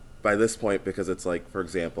 By this point, because it's like, for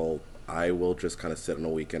example, I will just kind of sit on a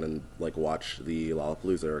weekend and like watch the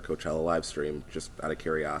Lollapalooza or Coachella live stream just out of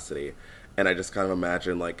curiosity, and I just kind of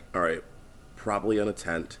imagine like, all right, probably in a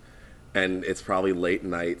tent, and it's probably late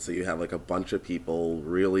night, so you have like a bunch of people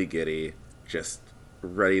really giddy, just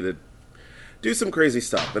ready to do some crazy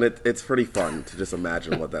stuff, and it's pretty fun to just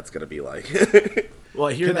imagine what that's going to be like. Well,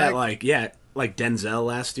 I hear like Denzel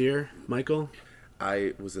last year, Michael.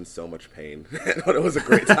 I was in so much pain, but it was a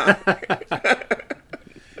great time.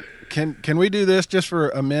 Can we do this just for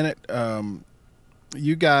a minute?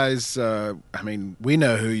 You guys, I mean, we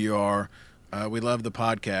know who you are. We love the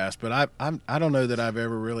podcast, but I don't know that I've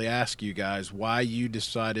ever really asked you guys why you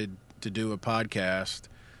decided to do a podcast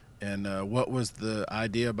and what was the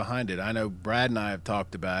idea behind it. I know Brad and I have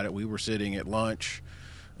talked about it. We were sitting at lunch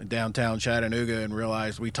in downtown Chattanooga and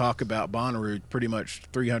realized we talk about Bonnaroo pretty much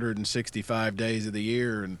 365 days of the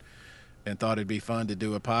year and thought it'd be fun to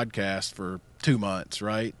do a podcast for 2 months,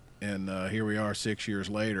 right? And here we are 6 years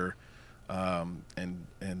later, and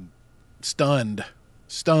stunned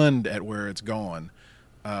at where it's gone.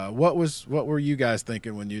 What were you guys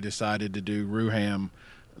thinking when you decided to do RooHamm,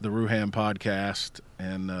 the RooHamm podcast,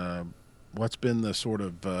 and what's been the sort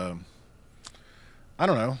of I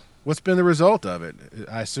don't know, what's been the result of it?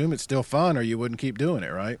 I assume it's still fun, or you wouldn't keep doing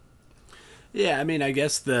it, right? Yeah, I mean, I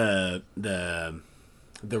guess the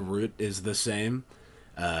root is the same.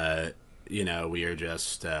 We are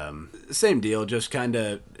just same deal, just kind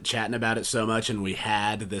of chatting about it so much, and we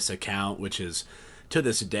had this account which is to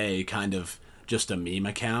this day kind of just a meme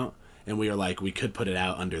account, and we were like, we could put it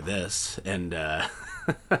out under this, and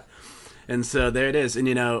and so there it is. And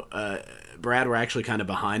Brad, we're actually kind of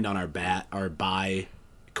behind on our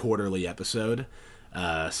bi-quarterly episode.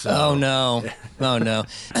 Oh no.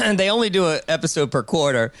 They only do an episode per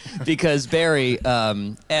quarter because Barry,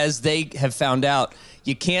 as they have found out,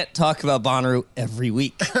 you can't talk about Bonnaroo every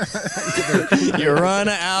week. You run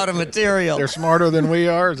out of material. They're smarter than we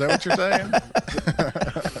are. Is that what you're saying?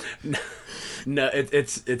 No,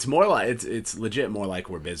 it's more like it's legit more like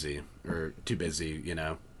we're busy or too busy,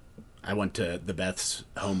 I went to the Beth's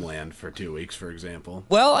homeland for 2 weeks, for example.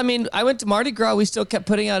 Well, I mean, I went to Mardi Gras. We still kept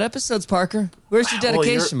putting out episodes, Parker. Where's your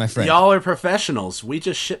dedication, my friend? Y'all are professionals. We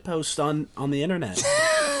just shitpost on the internet.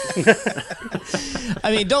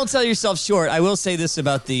 I mean, don't sell yourself short. I will say this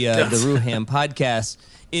about the RooHamm podcast.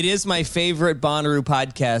 It is my favorite Bonnaroo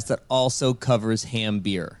podcast that also covers ham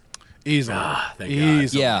beer. Easily. Thank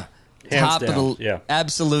God. Yeah. Hands down.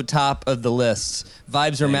 Absolute top of the list.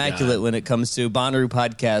 Vibes are immaculate when it comes to Bonnaroo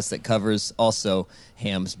podcast that covers also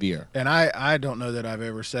Ham's beer. And I don't know that I've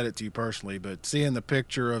ever said it to you personally, but seeing the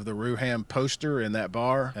picture of the RooHamm poster in that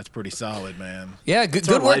bar, that's pretty solid, man. Yeah, good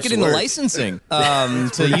work getting the licensing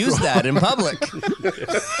to use that in public.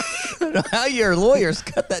 I don't know how your lawyers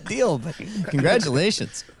cut that deal, but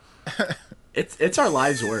congratulations. It's our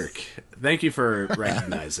life's work. Thank you for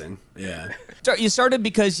recognizing. Yeah. You started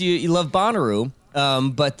because you love Bonnaroo,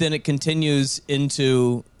 but then it continues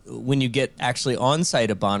into when you get actually on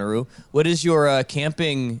site at Bonnaroo. What is your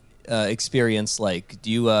camping experience like?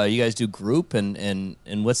 Do you guys do group and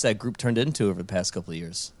what's that group turned into over the past couple of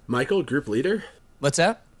years? Michael, group leader. What's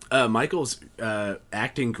that? Michael's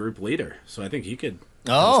acting group leader, so I think he could.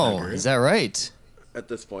 Oh, is that right? At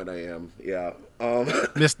this point, I am. Yeah.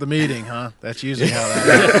 Missed the meeting, huh? That's usually how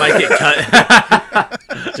that might get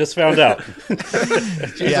cut. Just found out.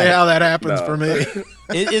 That's usually how that happens for me.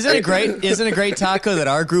 Isn't it great, Taco, that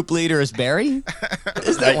our group leader is Barry?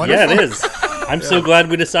 Is that wonderful? Yeah, it is. I'm so glad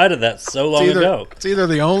we decided that so long ago. It's either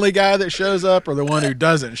the only guy that shows up or the one who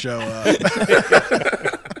doesn't show up.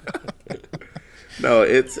 No,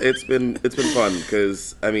 it's been fun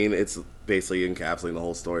because I mean it's basically encapsulating the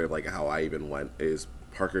whole story of like how I even went. Is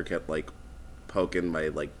Parker kept like poking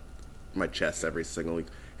my chest every single week.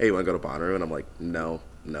 Hey, you want to go to Bonnaroo? And I'm like, no.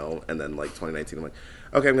 And then like 2019, I'm like,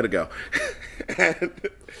 okay, I'm gonna go. And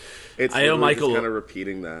it's I owe Michael kind of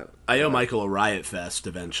repeating that. I owe Michael a Riot Fest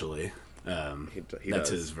eventually. He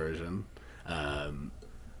that's does. his version.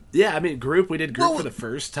 Yeah, I mean, group. We did group for the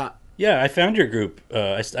first time. Yeah, I found your group.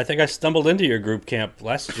 I think I stumbled into your group camp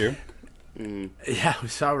last year. Yeah, we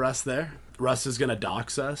saw Russ there. Russ is gonna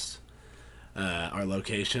dox us. Our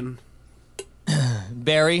location.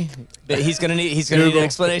 Barry, he's gonna need an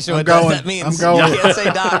explanation what that means. I'm going. You can't say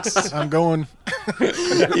docs. I'm going.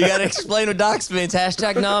 You gotta explain what docs means.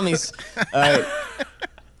 Hashtag normies. All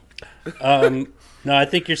right. No, I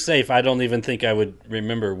think you're safe. I don't even think I would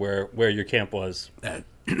remember where your camp was.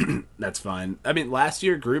 That's fine. I mean, last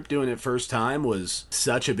year, group doing it first time was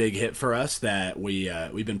such a big hit for us that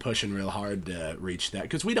we've been pushing real hard to reach that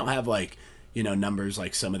because we don't have like numbers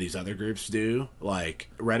like some of these other groups do. Like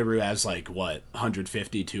Bonnaroo has like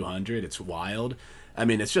 150, 200. It's wild. I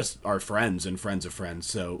mean, it's just our friends and friends of friends.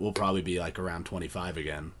 So we'll probably be like around 25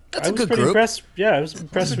 again. That's a good pretty group. Impressed. Yeah, I was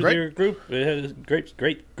impressed with your group. It had a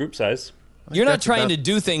great group size. You're not trying to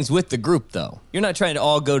do things with the group, though. You're not trying to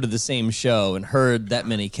all go to the same show and herd that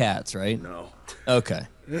many cats, right? No. Okay.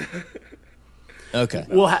 Okay.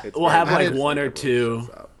 We'll have like one or two.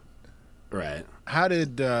 Right. How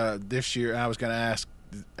did this year? I was going to ask.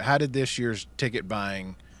 How did this year's ticket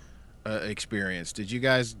buying experience? Did you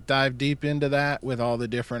guys dive deep into that with all the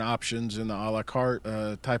different options and the a la carte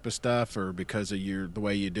type of stuff, or because of the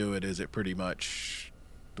way you do it, is it pretty much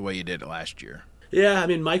the way you did it last year? Yeah, I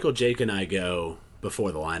mean, Michael, Jake, and I go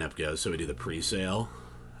before the lineup goes, so we do the pre-sale.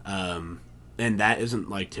 And that isn't,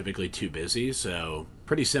 like, typically too busy, so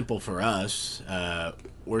pretty simple for us.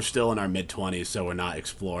 We're still in our mid-20s, so we're not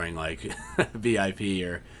exploring, like, VIP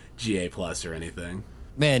or GA Plus or anything.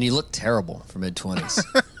 Man, you look terrible for mid-20s.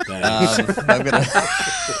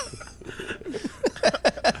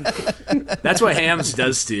 That's what Hams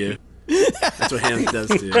does to you. That's what Hams does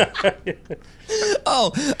to you.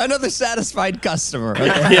 Oh, another satisfied customer of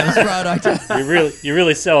the Hams product. You're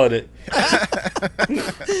really selling it.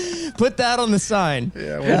 Put that on the sign.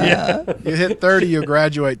 Yeah, you hit 30, you'll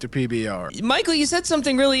graduate to PBR. Michael, you said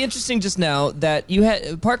something really interesting just now that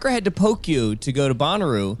Parker had to poke you to go to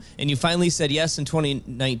Bonnaroo, and you finally said yes in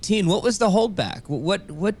 2019. What was the holdback?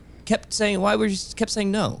 What kept saying? Why were you kept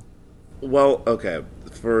saying no? Well, okay.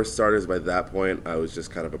 For starters, by that point, I was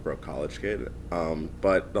just kind of a broke college kid.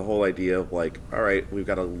 But the whole idea of like, all right, we've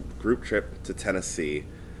got a group trip to Tennessee,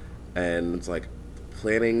 and it's like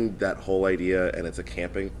planning that whole idea, and it's a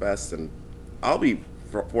camping fest. And I'll be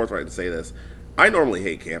forthright to say this: I normally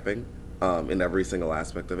hate camping in every single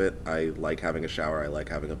aspect of it. I like having a shower, I like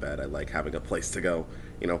having a bed, I like having a place to go,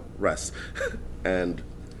 rest, and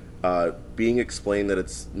being explained that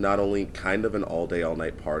it's not only kind of an all-day,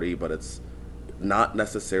 all-night party, but it's not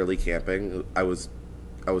necessarily camping. I was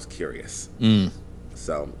curious.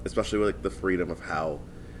 So, especially with like the freedom of how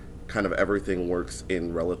kind of everything works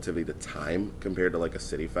in relativity to time compared to like a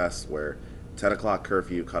city fest where 10 o'clock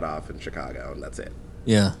curfew cut off in Chicago and that's it.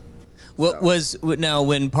 Yeah. Now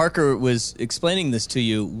when Parker was explaining this to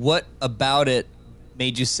you, what about it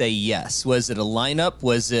made you say yes? Was it a lineup?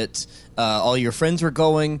 Was it all your friends were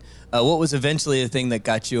going? What was eventually the thing that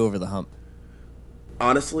got you over the hump?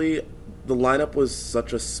 Honestly, the lineup was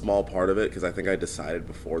such a small part of it because I think I decided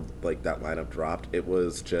before like that lineup dropped. It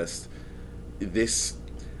was just this.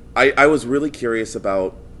 I was really curious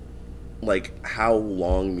about like how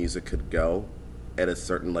long music could go at a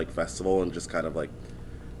certain like festival and just kind of like.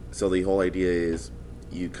 So the whole idea is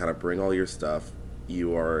you kind of bring all your stuff.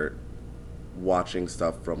 You are watching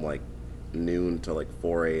stuff from like noon to like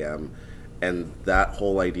 4 a.m. And that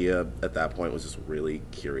whole idea at that point was just really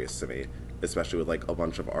curious to me, especially with like a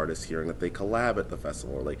bunch of artists hearing that they collab at the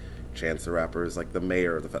festival, or like Chance the Rapper's like the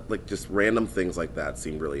mayor of the like just random things like that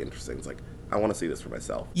seemed really interesting. It's like, I want to see this for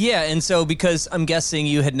myself. Yeah, and so because I'm guessing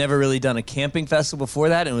you had never really done a camping festival before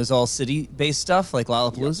that, and it was all city-based stuff like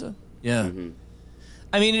Lollapalooza? Yep. Yeah. Mm-hmm.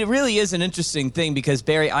 I mean, it really is an interesting thing because,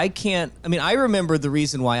 Barry, I remember the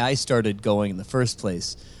reason why I started going in the first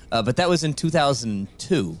place, but that was in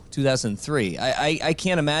 2002, 2003. I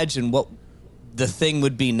can't imagine what the thing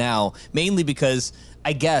would be now, mainly because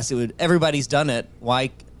I guess everybody's done it.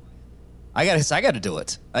 Why? I got to do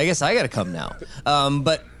it. I guess I got to come now.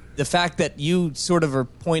 But the fact that you sort of are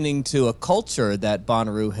pointing to a culture that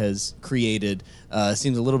Bonnaroo has created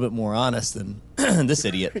seems a little bit more honest than this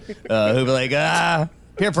idiot who'd be like,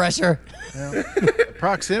 peer pressure. Yeah.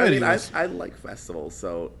 Proximity. I mean, I like festivals,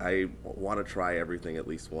 so I want to try everything at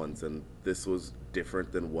least once, and this was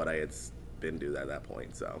different than what I had been to at that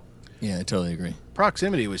point. So, yeah, I totally agree.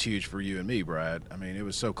 Proximity was huge for you and me, Brad. I mean, it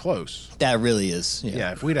was so close. That really is.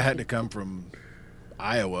 Yeah, if we'd have had to come from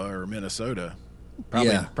Iowa or Minnesota,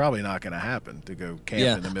 probably not going to happen to go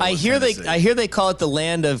camp in the middle of Tennessee. I hear they call it the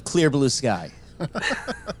land of clear blue sky.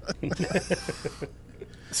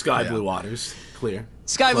 Sky blue waters, clear.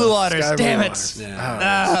 Sky blue waters, damn it.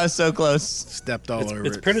 Yeah. So close. Stepped all over it.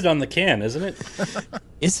 It's printed on the can, isn't it?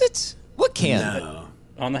 Is it? What can? No.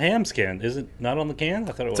 On the Hamm's can. Is it not on the can?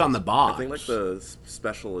 I thought it was. It's on the box. I think like the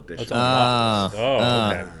special edition. It's on the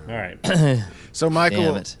box. Okay. All right. So,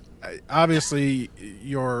 Michael, obviously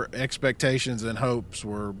your expectations and hopes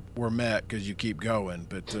were met because you keep going.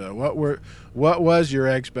 But what was your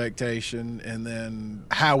expectation, and then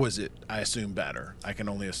how was it? I assume better. I can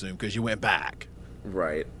only assume because you went back.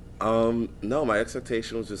 Right. No, my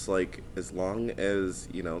expectation was just like as long as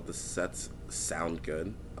the sets sound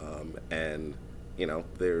good, and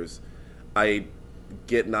I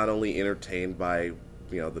get not only entertained by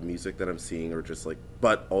the music that I'm seeing or just like,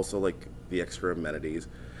 but also like the extra amenities.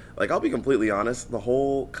 Like, I'll be completely honest, the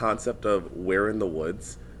whole concept of We're in the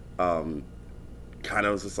Woods kind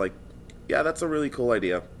of was just like, yeah, that's a really cool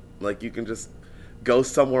idea. Like, you can just go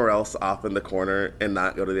somewhere else off in the corner and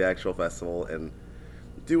not go to the actual festival and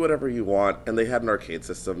do whatever you want. And they had an arcade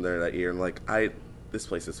system there that year, and like, this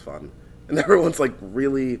place is fun. And everyone's like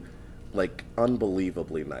really, like,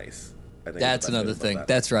 unbelievably nice. I think that's another thing.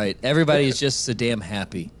 That's right. Everybody's just so damn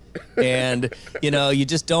happy. And you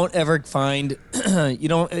just don't ever find you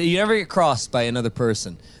never get crossed by another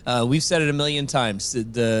person. We've said it a million times.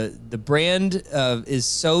 The brand is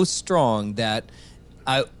so strong that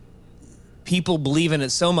people believe in it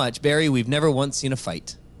so much. Barry, we've never once seen a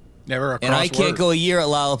fight. Never a crossword. And I can't go a year at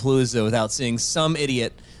Lollapalooza without seeing some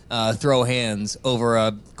idiot throw hands over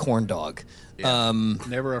a corn dog. Yeah.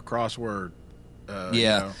 Never a crossword.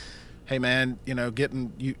 Hey man,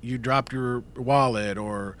 you dropped your wallet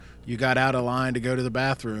or you got out of line to go to the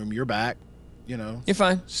bathroom. You're back. You're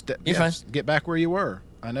fine. You're fine. Get back where you were.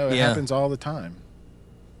 I know it happens all the time.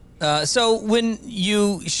 So when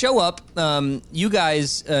you show up, you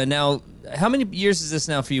guys now, how many years is this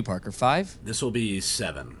now for you, Parker? 5? This will be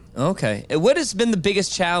 7. Okay. What has been the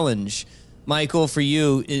biggest challenge, Michael, for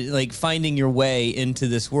you, like finding your way into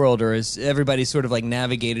this world, or has everybody sort of like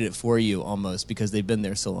navigated it for you almost because they've been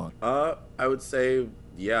there so long? I would say,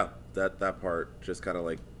 that part just kind of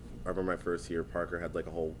like, I remember my first year, Parker had like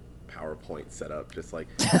a whole PowerPoint set up, just like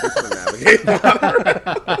to navigate.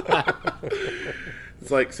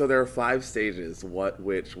 It's like, so there are 5 stages, what,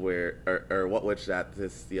 which, where, or what, which, that,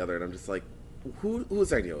 this, the other, and I'm just like,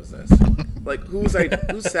 whose idea was this? Like, who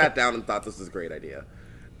sat down and thought this was a great idea?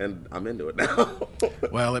 And I'm into it now.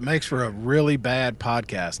 Well, it makes for a really bad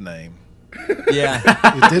podcast name. Yeah.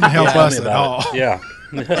 It didn't help us at all. Yeah.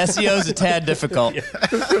 SEO's a tad difficult.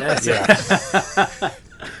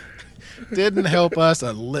 Didn't help us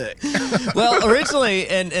a lick. Well, originally,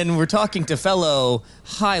 and we're talking to fellow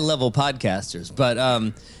high-level podcasters, but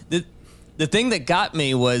the The thing that got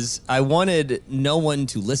me was I wanted no one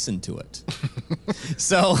to listen to it.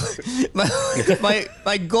 So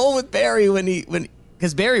my goal with Barry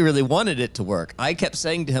because Barry really wanted it to work, I kept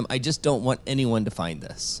saying to him, I just don't want anyone to find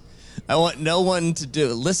this. I want no one to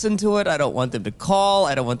listen to it. I don't want them to call.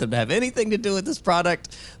 I don't want them to have anything to do with this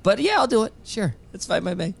product. But yeah, I'll do it. Sure. It's fine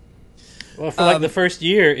by me. Well, for like the first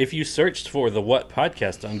year, if you searched for the What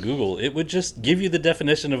Podcast on Google, it would just give you the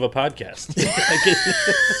definition of a podcast.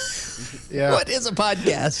 Yeah. What is a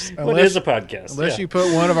podcast? What is a podcast? Unless you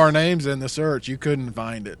put one of our names in the search, you couldn't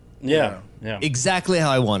find it. Yeah. Exactly how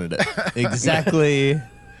I wanted it. Exactly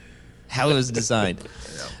how it was designed.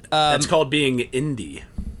 That's called being indie.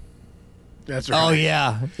 That's right. Oh,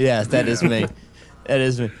 yeah. Yes, that is me. That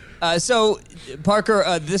is me. So,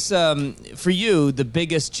 Parker, this for you, the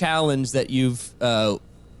biggest challenge that you've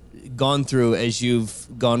gone through as you've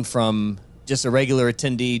gone from just a regular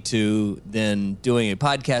attendee to then doing a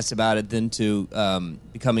podcast about it, then to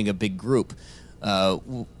becoming a big group.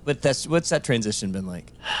 What's that transition been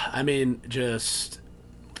like? I mean, just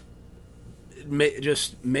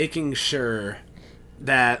making sure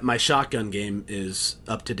that my shotgun game is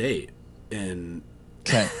up to date. And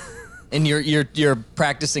okay. And you're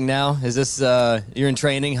practicing now? Is this you're in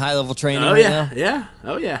training, high level training now? Yeah.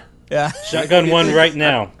 Oh yeah. Yeah. Shotgun one right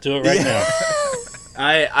now. Do it right now.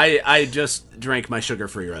 I just drank my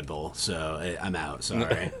sugar-free Red Bull, so I'm out.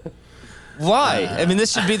 Sorry. Why? I mean,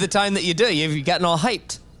 this should be the time that you do. You've gotten all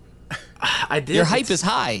hyped. I did. Your hype is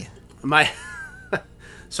high.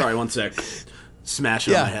 Sorry, one sec. Smash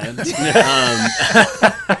it on my head.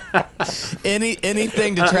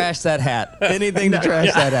 Anything to trash that hat. Anything to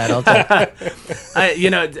trash that hat. I'll take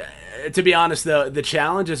it. To be honest, though, the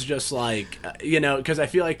challenge is just like, because I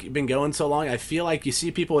feel like you've been going so long, I feel like you see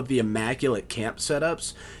people with the immaculate camp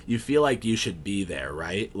setups, you feel like you should be there,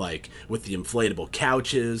 right? Like, with the inflatable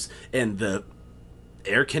couches and the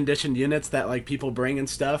air-conditioned units that, like, people bring and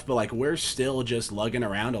stuff, but, like, we're still just lugging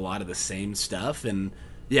around a lot of the same stuff, and...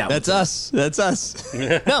 yeah, that's us. That's us.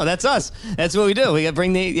 No, that's us. That's what we do. We got to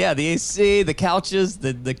bring the AC, the couches,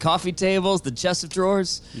 the coffee tables, the chest of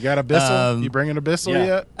drawers. You got a Bissell? You bringing a Bissell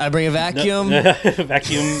yet? I bring a vacuum. No.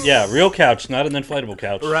 Vacuum, real couch, not an inflatable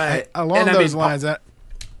couch. Right. Along those lines,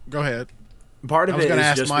 go ahead. Part of it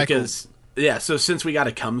is just Michael. because, so since we got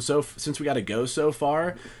to go so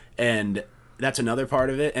far, and that's another part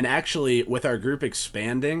of it. And actually, with our group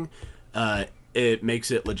expanding, it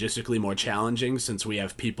makes it logistically more challenging since we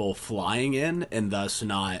have people flying in and thus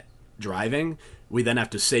not driving. We then have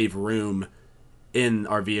to save room in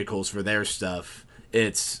our vehicles for their stuff.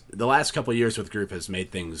 It's the last couple of years with group has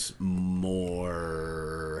made things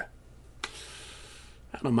more, I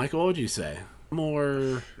don't know, Michael, what would you say?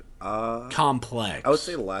 More complex. I would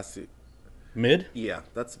say the last mid? Yeah,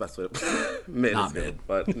 that's the best way to mid. Not is mid. good,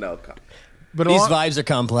 but no. But these vibes are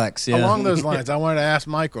complex. Yeah. Along those lines, I wanted to ask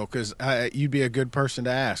Michael, because you'd be a good person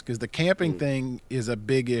to ask, because the camping thing is a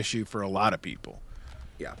big issue for a lot of people.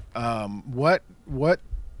 Yeah. What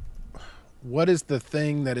is the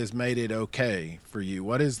thing that has made it okay for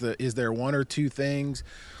you? Is there one or two things?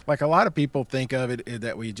 Like, a lot of people think of it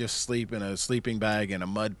that we just sleep in a sleeping bag in a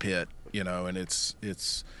mud pit, and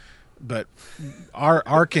but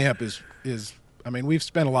our camp is I mean, we've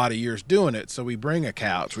spent a lot of years doing it, so we bring a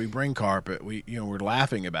couch, we bring carpet, we're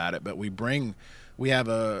laughing about it, but when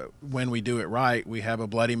we do it right, we have a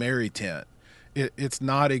Bloody Mary tent. It's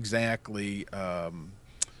not exactly, as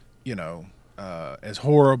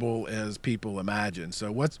horrible as people imagine.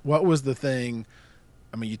 So what was the thing?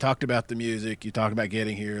 I mean, you talked about the music, you talked about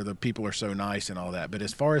getting here, the people are so nice and all that, but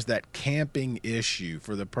as far as that camping issue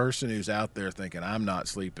for the person who's out there thinking, I'm not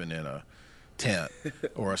sleeping in a tent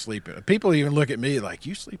or people even look at me like,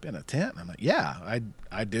 you sleep in a tent? I'm like, yeah,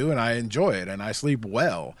 I do, and I enjoy it, and I sleep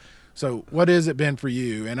well. So what has it been for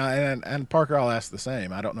you? And Parker, I'll ask the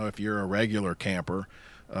same. I don't know if you're a regular camper.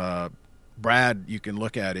 Brad, you can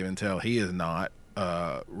look at him and tell he is not.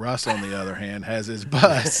 Russ, on the other hand, has his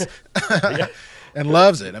bus and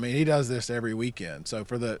loves it. I mean, he does this every weekend. So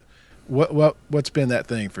for what's been that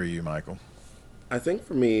thing for you, Michael? I think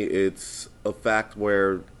for me, it's a fact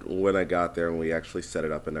where when I got there and we actually set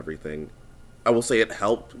it up and everything, I will say it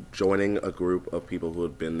helped joining a group of people who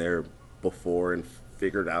had been there before and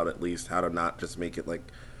figured out at least how to not just make it like,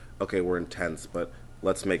 okay, we're intense, but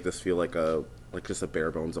let's make this feel like just a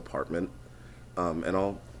bare bones apartment, and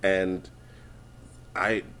all. And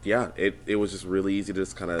it was just really easy to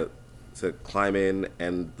just kind of to climb in,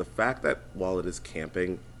 and the fact that while it is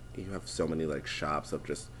camping, you have so many like shops of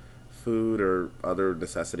just food or other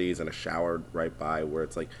necessities and a shower right by, where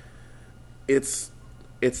it's like it's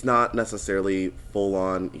not necessarily full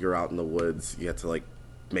on you're out in the woods, you have to like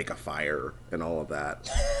make a fire and all of that.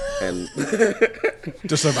 And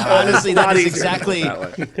to survive. Honestly, that is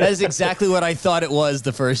exactly what I thought it was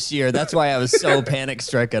the first year. That's why I was so panic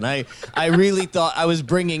stricken. I really thought I was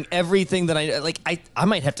bringing everything that I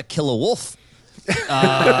might have to kill a wolf. Do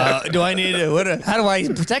I need to? How do I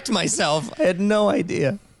protect myself? I had no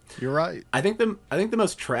idea. You're right. I think the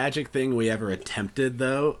most tragic thing we ever attempted,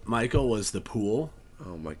 though, Michael, was the pool.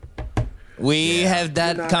 Oh my. We had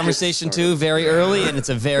that conversation too very early, and it's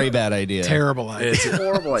a very bad idea. Terrible idea. It's a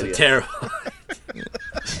horrible idea. Terrible.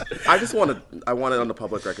 I want it on the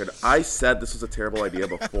public record. I said this was a terrible idea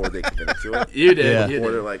before they committed to it. You did. Yeah.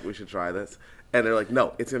 Before they're like, we should try this. And they're like,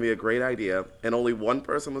 no, it's going to be a great idea. And only one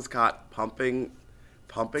person was caught pumping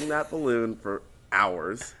that balloon for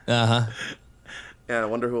hours. Uh-huh. And I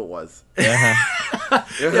wonder who it was. Yeah,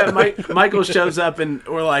 Michael shows up and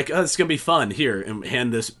we're like, oh, it's going to be fun. Here, and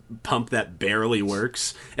hand this pump that barely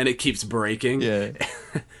works, and it keeps breaking. Yeah.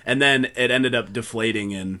 And then it ended up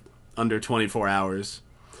deflating in under 24 hours.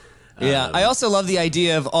 Yeah, I also love the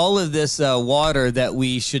idea of all of this water that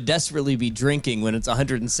we should desperately be drinking when it's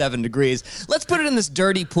 107 degrees. Let's put it in this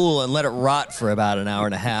dirty pool and let it rot for about an hour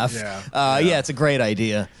and a half. Yeah, it's a great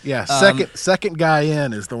idea. Yeah, second guy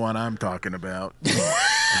in is the one I'm talking about. Which,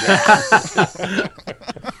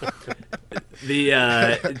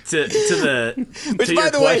 by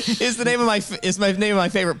the way, is the name of my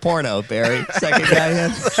favorite porno, Barry. Second guy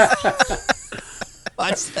in.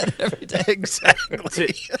 Watch that every day.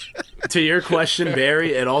 Exactly. To your question,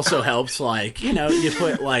 Barry, it also helps, you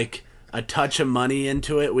put a touch of money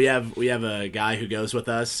into it. We have a guy who goes with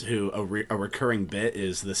us who a recurring bit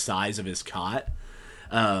is the size of his cot.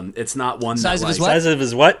 It's not one size of his what? Size of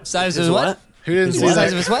his what? Size of his what? Who didn't see size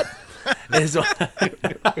that? of his what?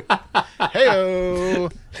 Hey-o.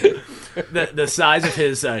 The size of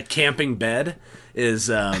his camping bed is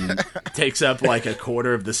takes up like a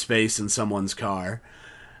quarter of the space in someone's car.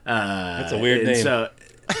 That's a weird name. So,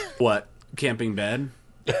 what, camping bed?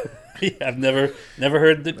 Yeah, I've never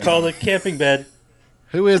heard it called a camping bed.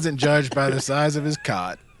 Who isn't judged by the size of his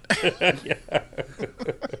cot?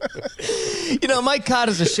 My cot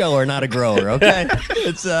is a shower, not a grower. Okay,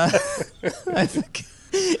 it's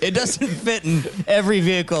it doesn't fit in every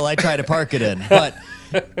vehicle I try to park it in, but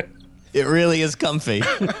it really is comfy.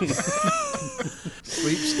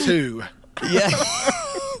 Sleeps two. Yeah.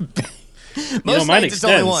 Most mine nights it's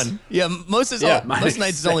only extends. one. Yeah, most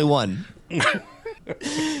nights it's only one.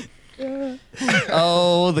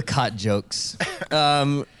 Oh, the cot jokes.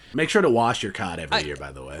 Make sure to wash your cot every year,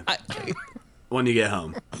 by the way. When you get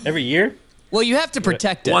home. Every year? Well, you have to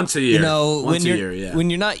protect it. Once a year. When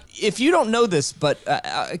you're not, if you don't know this, but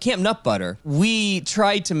Camp Nut Butter, we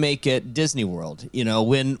tried to make it Disney World.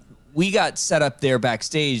 When we got set up there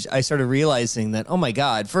backstage, I started realizing that, oh my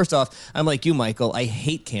God, first off, I'm like you, Michael, I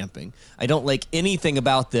hate camping. I don't like anything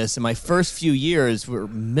about this. And my first few years were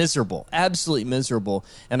miserable, absolutely miserable.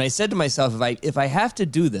 And I said to myself, if I have to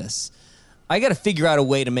do this, I got to figure out a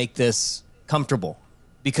way to make this comfortable.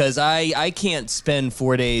 Because I can't spend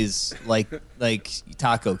 4 days like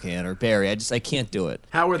Taco can or Barry. I can't do it.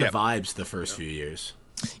 How were the vibes the first few years?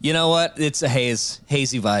 You know what? It's a hazy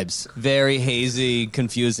vibes, very hazy,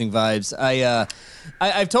 confusing vibes.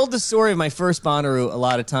 I've told the story of my first Bonnaroo a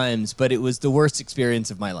lot of times, but it was the worst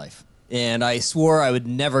experience of my life, and I swore I would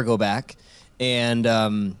never go back. And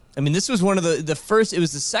this was one of the first. It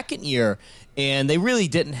was the second year, and they really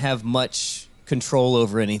didn't have much control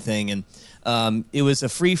over anything, and it was a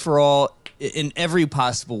free for all in every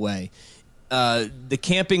possible way. The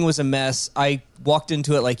camping was a mess. I walked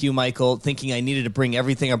into it like you, Michael, thinking I needed to bring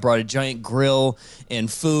everything. I brought a giant grill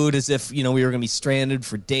and food as if, we were going to be stranded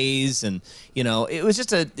for days. And, it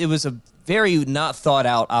was a very not thought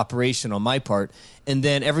out operation on my part. And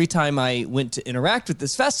then every time I went to interact with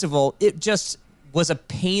this festival, it just was a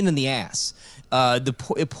pain in the ass.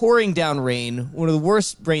 The pouring down rain, one of the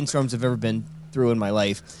worst rainstorms I've ever been through in my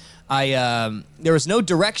life. There was no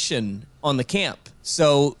direction on the camp.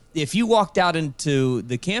 So if you walked out into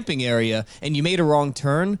the camping area and you made a wrong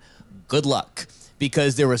turn, good luck,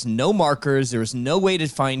 because there was no markers. There was no way to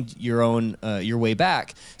find your way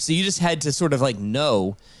back. So you just had to sort of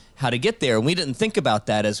know how to get there. And we didn't think about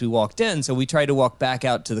that as we walked in. So we tried to walk back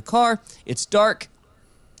out to the car. It's dark.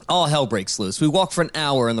 All hell breaks loose. We walk for an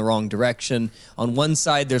hour in the wrong direction. On one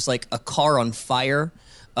side, there's a car on fire.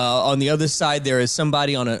 On the other side, there is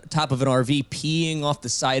somebody on top of an RV peeing off the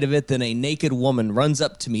side of it. Then a naked woman runs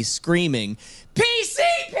up to me screaming,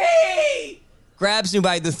 PCP! Grabs me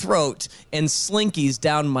by the throat and slinkies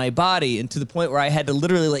down my body, and to the point where I had to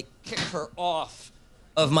literally kick her off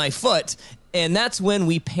of my foot. And that's when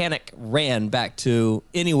we panic ran back to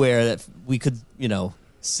anywhere that we could,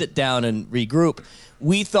 sit down and regroup.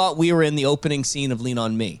 We thought we were in the opening scene of Lean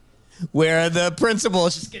on Me, where the principal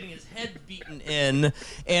is just getting his head beaten in,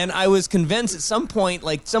 and I was convinced at some point,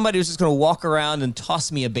 like, somebody was just going to walk around and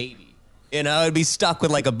toss me a baby. You know, I'd be stuck with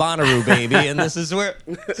like a Bonnaroo baby, and this is where...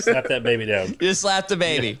 Slap that baby down. Just slap the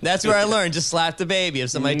baby. That's where I learned, just slap the baby if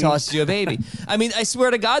somebody tosses you a baby. I mean, I swear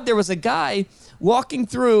to God, there was a guy walking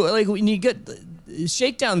through, like, when you get...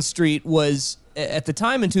 Shakedown Street was, at the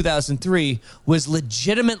time in 2003, was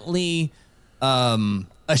legitimately a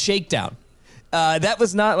shakedown. That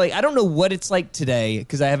was not like, I don't know what it's like today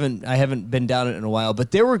because I haven't been down it in a while,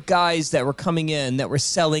 but there were guys that were coming in that were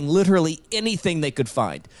selling literally anything they could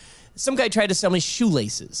find. Some guy tried to sell me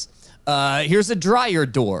shoelaces. Here's a dryer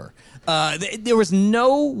door. There was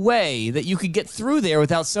no way that you could get through there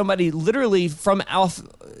without somebody literally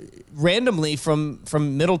randomly from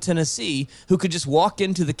Middle Tennessee who could just walk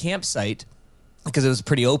into the campsite, because it was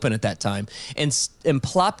pretty open at that time, and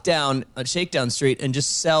plop down on Shakedown Street and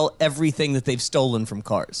just sell everything that they've stolen from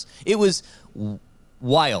cars. It was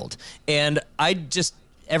wild. And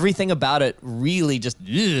everything about it really just,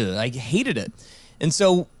 I hated it. And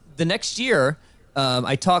so the next year,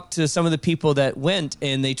 I talked to some of the people that went,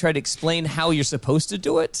 and they tried to explain how you're supposed to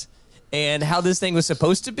do it and how this thing was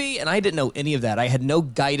supposed to be, and I didn't know any of that. I had no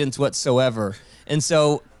guidance whatsoever. And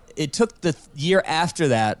so it took the year after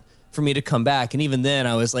that for me to come back, and even then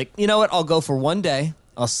I was like, you know what, I'll go for one day.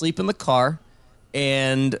 I'll sleep in the car,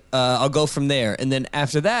 and I'll go from there. And then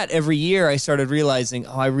after that, every year I started realizing,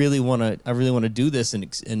 I really want to do this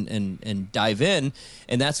and dive in.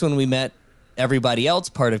 And that's when we met everybody else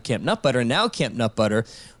part of Camp Nut Butter. And now Camp Nut Butter,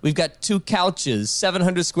 we've got 2 couches,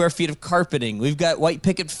 700 square feet of carpeting. We've got white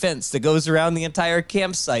picket fence that goes around the entire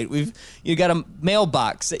campsite. You got a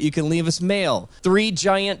mailbox that you can leave us mail. 3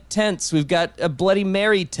 giant tents. We've got a Bloody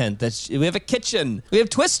Mary tent. We have a kitchen. We have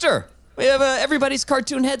Twister. We have everybody's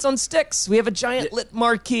cartoon heads on sticks. We have a giant lit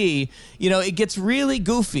marquee. You know, it gets really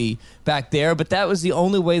goofy back there, but that was the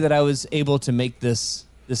only way that I was able to make this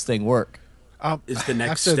thing work. Is the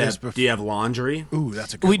next step, do you have laundry? Ooh,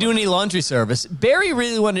 that's a good We one. do need laundry service. Barry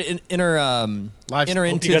really wanted to enter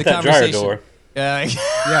into the that conversation. dryer door.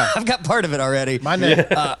 Yeah, I've got part of it already.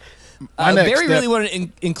 Barry really wanted to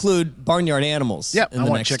include barnyard animals in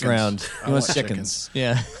the next chickens. round. He wants chickens.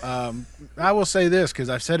 Yeah. I will say this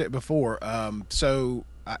because I've said it before. So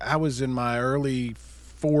I was in my early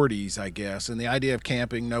 40s, I guess, and the idea of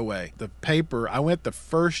camping, no way. The paper, I went the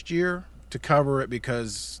first year to cover it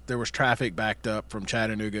because there was traffic backed up from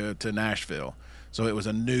Chattanooga to Nashville. So it was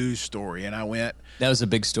a news story, and I went. That was a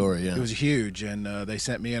big story, yeah. It was huge, and they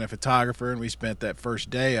sent me in a photographer, and we spent that first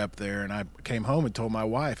day up there, and I came home and told my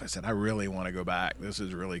wife, I said, I really want to go back. This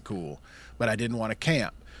is really cool. But I didn't want to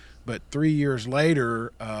camp. But 3 years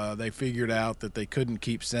later, they figured out that they couldn't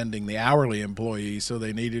keep sending the hourly employees, so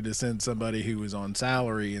they needed to send somebody who was on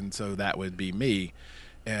salary, and so that would be me.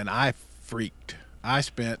 And I freaked. I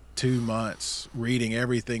spent 2 months reading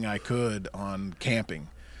everything I could on camping,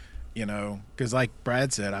 you know, because like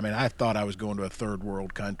Brad said, I mean, I thought I was going to a third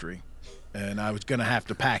world country, and I was going to have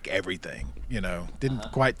to pack everything, you know.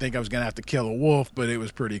 Didn't quite think I was going to have to kill a wolf, but it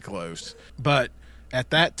was pretty close. But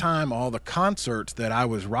at that time, all the concerts that I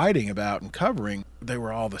was writing about and covering, they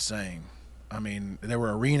were all the same. I mean, there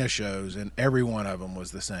were arena shows, and every one of them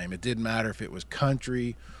was the same. It didn't matter if it was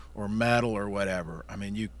country or metal or whatever. I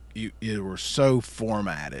mean, you were so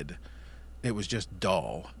formatted, it was just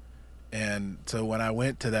dull. And so when I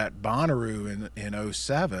went to that Bonnaroo in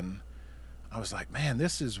 07, I was like, man,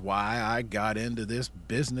 this is why I got into this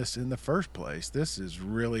business in the first place. This is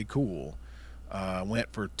really cool.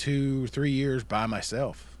 Went for 2-3 years by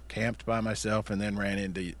myself, camped by myself, and then ran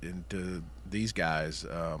into these guys.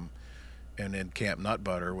 And then Camp Nut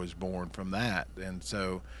Butter was born from that. And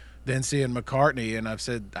so then seeing McCartney, and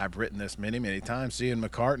I've written this many, many times, seeing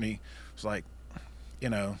McCartney was like, you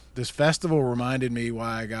know, this festival reminded me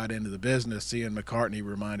why I got into the business. Seeing McCartney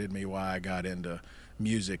reminded me why I got into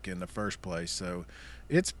music in the first place. So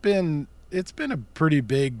it's been a pretty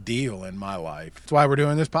big deal in my life. That's why we're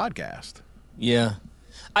doing this podcast. Yeah.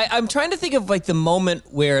 I'm trying to think of like the moment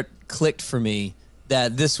where it clicked for me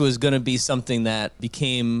that this was going to be something that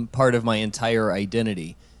became part of my entire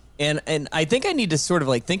identity. And I think I need to sort of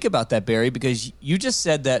like think about that, Barry, because you just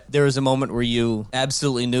said that there was a moment where you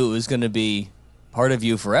absolutely knew it was going to be part of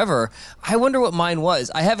you forever. I wonder what mine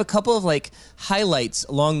was. I have a couple of like highlights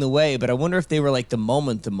along the way, but I wonder if they were like the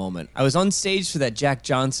moment. I was on stage for that Jack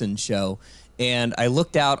Johnson show, and I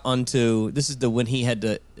looked out onto, this is when he had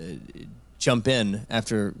to jump in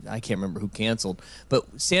after, I can't remember who canceled, but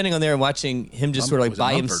standing on there and watching him just sort of like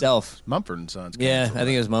by himself. Mumford & Sons. Yeah, I think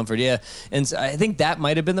it was Mumford. Yeah, and so I think that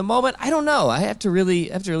might have been the moment. I don't know. I have to really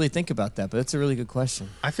think about that. But that's a really good question.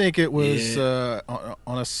 I think it was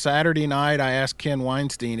on a Saturday night. I asked Ken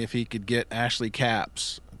Weinstein if he could get Ashley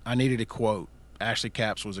Capps. I needed a quote. Ashley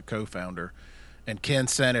Capps was a co-founder, and Ken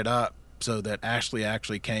sent it up so that Ashley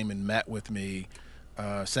actually came and met with me,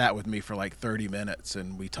 sat with me for like 30 minutes,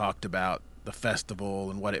 and we talked about the festival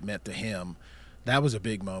and what it meant to him. That was a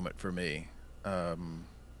big moment for me.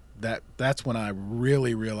 That's when I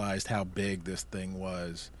really realized how big this thing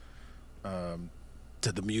was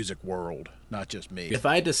to the music world, not just me. If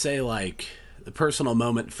I had to say, like, the personal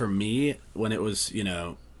moment for me when it was, you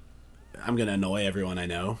know, I'm going to annoy everyone I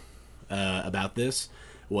know about this,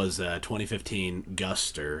 was a 2015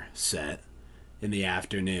 Guster set in the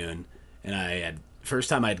afternoon. And first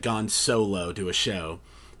time I'd gone solo to a show,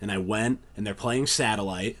 and I went, and they're playing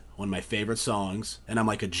Satellite, one of my favorite songs, and I'm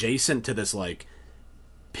like adjacent to this like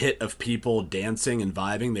pit of people dancing and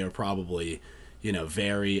vibing. They were probably, you know,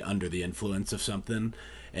 very under the influence of something,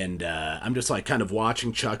 and I'm just like kind of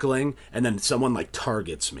watching, chuckling, and then someone like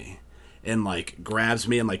targets me and like grabs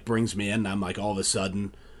me and like brings me in, and I'm like all of a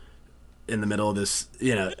sudden in the middle of this,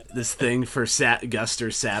 you know, this thing for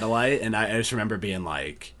Guster's Satellite, and I just remember being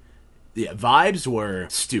like, yeah, vibes were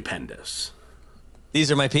stupendous. These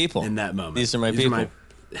are my people. In that moment. These are my people.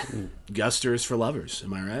 Gusters for lovers.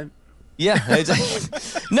 Am I right? Yeah.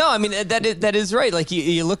 No, I mean, that is right. Like,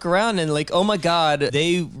 you look around and like, oh my God,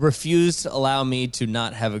 they refuse to allow me to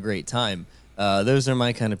not have a great time. Those are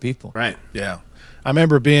my kind of people. Right. Yeah. I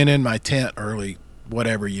remember being in my tent early,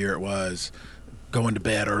 whatever year it was, going to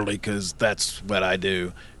bed early because that's what I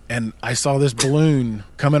do. And I saw this balloon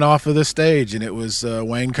coming off of the stage, and it was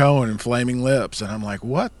Wayne Cohen and Flaming Lips. And I'm like,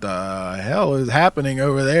 what the hell is happening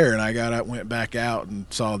over there? And I went back out and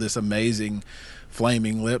saw this amazing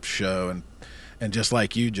Flaming Lips show. And just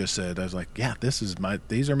like you just said, I was like, yeah,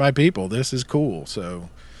 these are my people. This is cool. So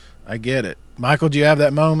I get it. Michael, do you have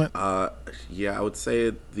that moment? Yeah, I would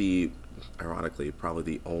say ironically, probably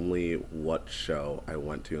the only What show I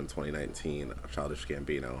went to in 2019, Childish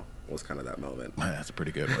Gambino, was kind of that moment. Man, that's a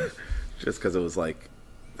pretty good one. Just because it was like,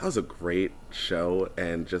 that was a great show,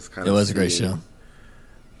 and just kind of. It was a great show.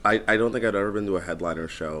 I don't think I'd ever been to a headliner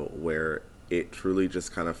show where it truly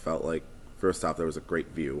just kind of felt like, first off, there was a great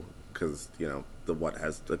view, because, you know, the What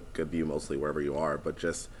has a good view mostly wherever you are, but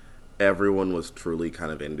just everyone was truly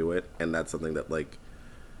kind of into it, and that's something that, like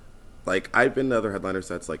I've been to other headliner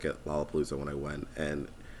sets, like at Lollapalooza when I went, and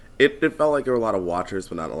it felt like there were a lot of watchers,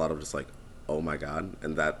 but not a lot of just like, oh my God,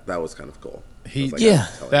 and that was kind of cool.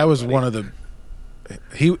 That was one of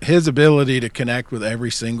his ability to connect with every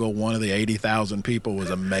single one of the 80,000 people was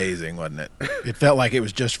amazing, wasn't it? It felt like it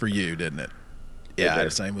was just for you, didn't it? Yeah,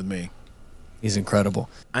 the same with me. He's incredible.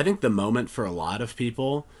 I think the moment for a lot of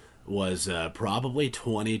people was probably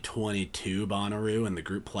 2022 Bonnaroo and the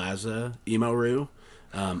Group Plaza Emo-Roo.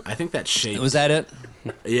 I think that shaped... Was that it?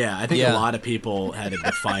 Yeah, I think a lot of people had a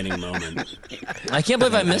defining moment. I can't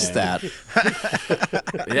believe I missed that.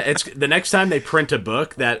 Yeah, it's the next time they print a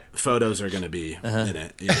book, that photos are going to be in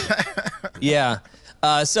it. Yeah.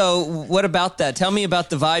 So what about that? Tell me about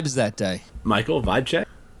the vibes that day. Michael, vibe check?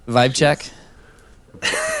 Vibe check?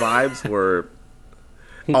 Vibes were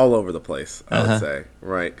all over the place, I would say,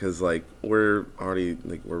 right? Because like we're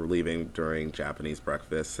leaving during Japanese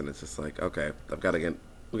breakfast, and it's just like, okay, we got to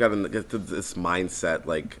get to this mindset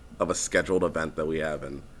like of a scheduled event that we have,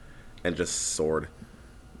 and just soared.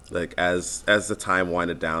 Like as the time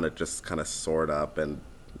winded down, it just kind of soared up, and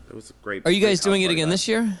it was great. Are you guys doing it again this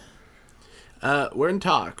year? We're in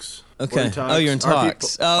talks. Okay. Oh, you're in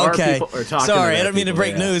talks. Okay. Sorry, I don't mean to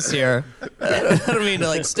break news here. I don't mean to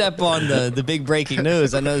like step on the big breaking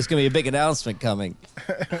news. I know there's going to be a big announcement coming.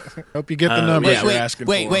 Hope you get the numbers you're asking for.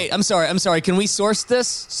 Wait. I'm sorry. Can we source this?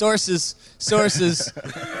 Sources.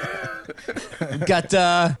 We've got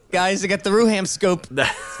guys that got the RooHamm scope.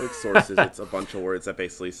 It's like sources. It's a bunch of words that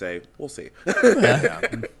basically say, "We'll see." Yeah.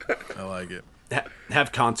 I like it.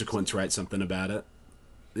 Have Consequence write something about it.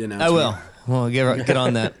 I will. Well, get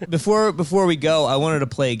on that. Before we go, I wanted to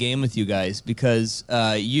play a game with you guys because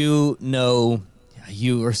you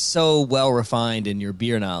are so well refined in your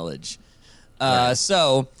beer knowledge.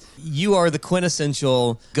 So you are the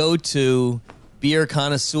quintessential go-to beer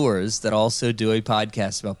connoisseurs that also do a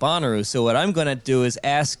podcast about Bonnaroo. So what I'm going to do is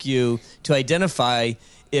ask you to identify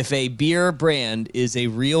if a beer brand is a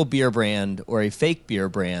real beer brand or a fake beer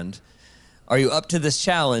brand. Are you up to this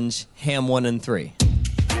challenge, Ham 1 and 3?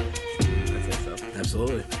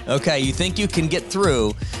 Absolutely. Okay, you think you can get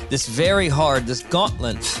through this very hard, this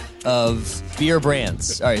gauntlet of beer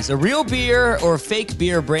brands. All right, so real beer or fake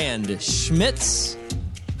beer brand? Schmidt's,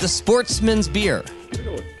 the Sportsman's Beer.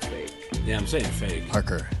 Yeah, I'm saying fake.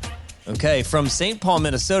 Parker. Okay, from St. Paul,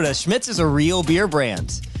 Minnesota, Schmidt's is a real beer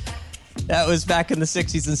brand. That was back in the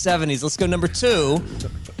 60s and 70s. Let's go number 2.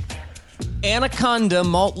 Anaconda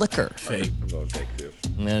Malt Liquor. Fake. I'm going fake too.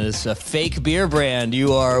 That is a fake beer brand.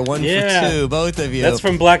 You are 1 for 2, both of you. That's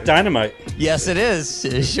from Black Dynamite. Yes, it is.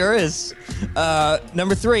 It sure is.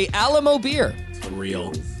 Number 3, Alamo Beer.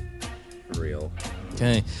 Real.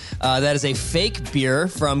 Okay. That is a fake beer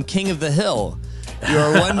from King of the Hill. You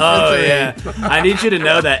are 1 for 3. Oh, yeah. I need you to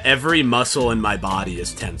know that every muscle in my body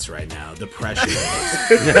is tense right now. The pressure.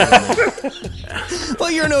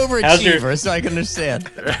 Well, you're an overachiever, so I can understand.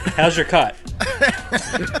 How's your cot?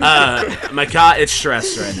 My cot is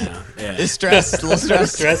stressed right now. Yeah. It's stressed. A little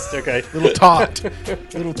stressed. Stressed, okay. Little taut.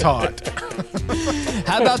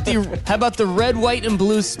 How about the red, white, and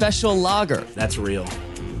blue special lager? That's real.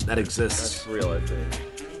 That exists. That's real, I think.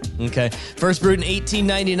 Okay. First brewed in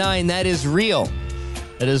 1899. That is real.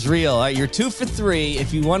 That is real. All right, you're 2 for 3.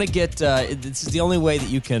 If you want to get, this is the only way that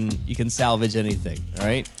you can salvage anything. All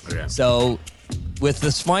right. Okay. So, with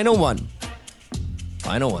this final one,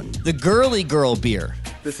 the Girly Girl beer.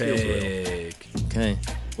 This feels real. Fake. Okay.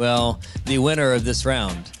 Well, the winner of this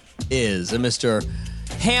round is a Mr.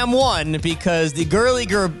 Ham 1 because the Girly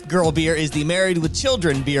Girl beer is the Married with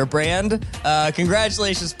Children beer brand.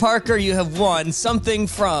 Congratulations, Parker. You have won something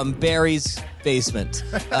from Barry's basement.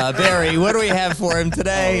 Barry, what do we have for him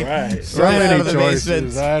today? All right. So Right out many of the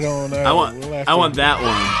choices. basement. I don't know. I want that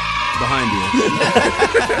one behind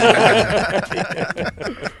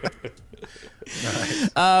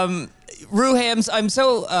you. RooHamms, I'm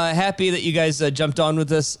so happy that you guys jumped on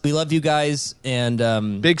with us. We love you guys,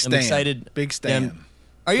 and Big Stan. I'm excited. Big Stan.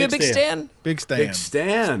 Are you Big a big Stan? Big Stan. Big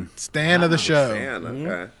Stan. Stan of the show. Man,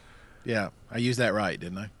 okay. Yeah, I used that right,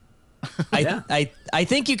 didn't I? I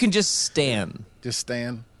think you can just stan. Just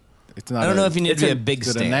Stan. It's not. I don't know if you need to be a big Is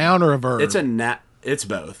it a stan. noun or a verb? It's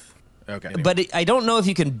both. Okay. But I don't know if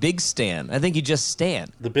you can big stan. I think you just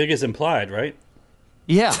stan. The big is implied, right?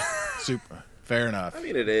 Yeah. Super. Fair enough. I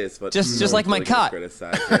mean, it is, but Just no like one's my really gonna cot.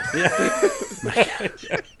 criticize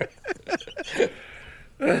it.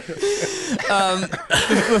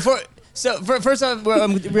 First off,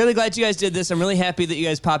 I'm really glad you guys did this. I'm really happy that you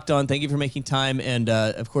guys popped on. Thank you for making time, and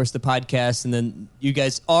of course the podcast. And then you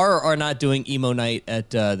guys are or are not doing emo night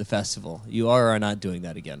at the festival. You are or are not doing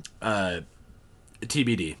that again.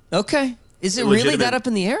 TBD. Okay. Is it really that up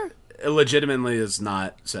in the air? It legitimately is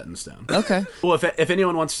not set in stone. Okay. Well, if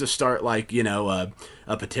anyone wants to start like a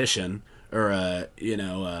petition or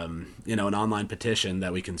an online petition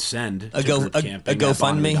that we can send a to group camping a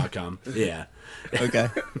GoFundMe. Bonnaroo.com. Yeah. Okay.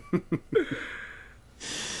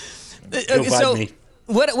 Go find me.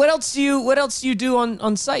 What else do you do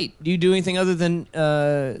on site? Do you do anything other than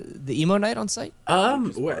the emo night on site?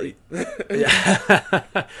 We're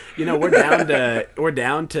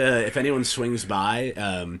down to if anyone swings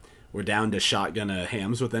by, we're down to shotgun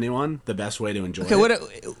hams with anyone. The best way to enjoy it.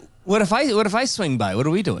 What if I swing by? What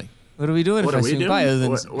are we doing? What are we doing if I swing by other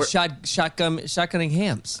than shotgunning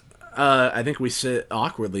hams? I think we sit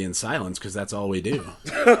awkwardly in silence because that's all we do.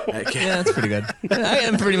 Yeah, that's pretty good. I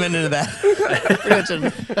am pretty much into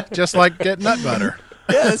that. Just like get nut butter.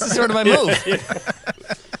 Yeah, this is sort of my move.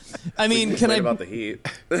 I mean, can I about the heat?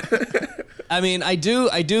 I mean, I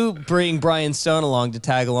do bring Brian Stone along to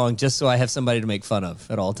tag along just so I have somebody to make fun of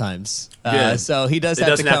at all times. So he does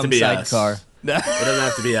have to come sidecar. It doesn't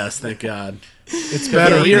have to be us, thank God. It's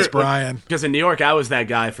better when it's Brian. Because in New York, I was that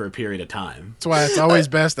guy for a period of time. That's why it's always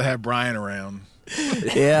best to have Brian around.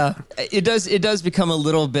 Yeah, it does become a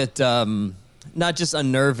little bit not just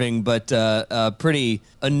unnerving, but pretty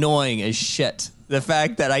annoying as shit. The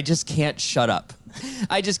fact that I just can't shut up.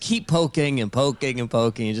 I just keep poking and poking and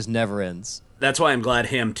poking. It just never ends. That's why I'm glad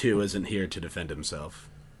Ham 2 isn't here to defend himself.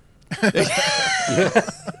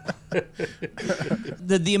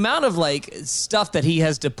 The amount of stuff that he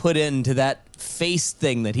has to put into that face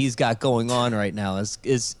thing that he's got going on right now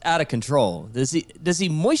is out of control. Does he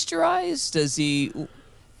moisturize? Is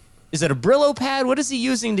it a Brillo pad? What is he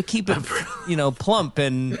using to keep it plump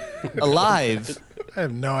and alive? I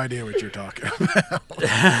have no idea what you're talking about.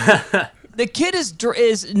 The kid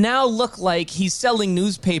is now look like he's selling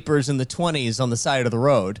newspapers in the 20s on the side of the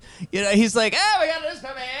road. He's like, we got a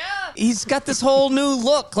newspaper here. He's got this whole new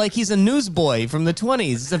look like he's a newsboy from the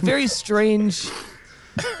 20s. It's a very strange...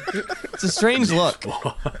 It's a strange look.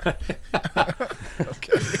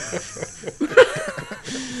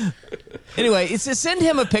 Anyway, it's to send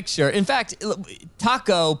him a picture. In fact,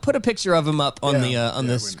 Taco, put a picture of him up on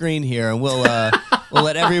the screen here, and we'll We'll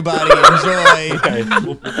let everybody enjoy. Okay,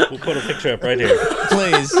 we'll put a picture up right here.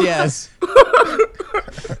 Please, yes.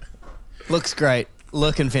 Looks great.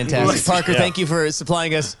 Looking fantastic. Parker, thank you for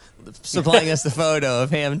supplying us the photo of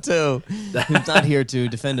Ham too. He's not here to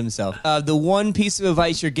defend himself. The one piece of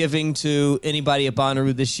advice you're giving to anybody at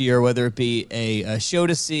Bonnaroo this year, whether it be a show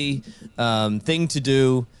to see, thing to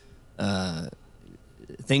do,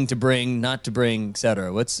 thing to bring, not to bring,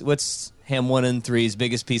 etc. What's Ham 1 and 3's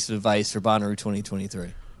biggest piece of advice for Bonnaroo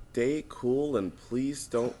 2023? Stay cool and please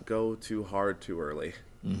don't go too hard too early.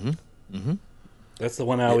 That's the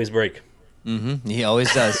one I always break. He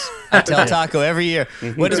always does. I tell Taco every year.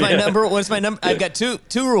 What is my number? What's my number? I've got two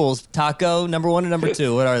rules. Taco, number 1 and number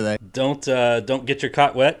 2. What are they? Don't get your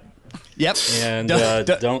cot wet. Yep. And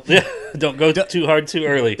don't go too hard too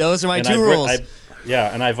early. Those are my two rules.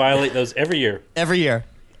 And I violate those every year. Every year.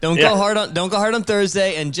 Don't go hard on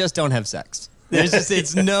Thursday, and just don't have sex.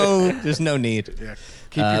 There's no need. Yeah.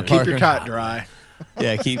 Keep your cot dry.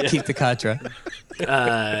 Yeah, keep the cot dry.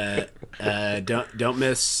 Don't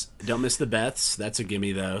miss the Beths. That's a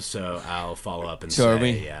gimme though. So I'll follow up and sure, say,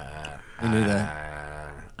 we knew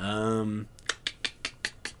that. I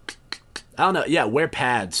don't know. Yeah, wear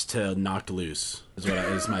pads to knock loose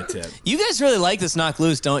is my tip. You guys really like this knock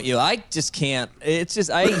loose, don't you? I just can't. It's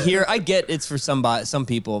just I get it's for some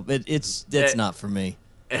people, but it's not for me.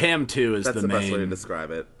 Ham 2 is That's the the main. best way to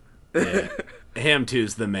describe it. Yeah. Ham 2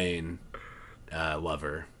 is the main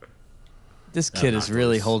lover. This kid is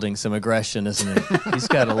really holding some aggression, isn't he? He's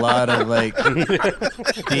got a lot of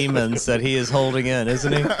demons that he is holding in,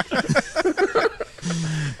 isn't he?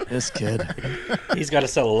 This kid. He's got to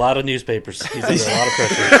sell a lot of newspapers. He's under a lot of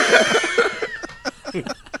pressure.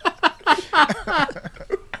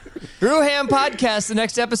 RooHamm podcast. The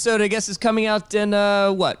next episode, I guess, is coming out in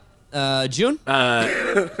June?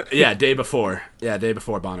 Yeah, day before. Yeah, day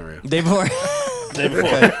before Bonnaroo. Day before. Day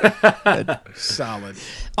before. Solid.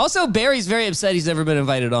 Also, Barry's very upset he's never been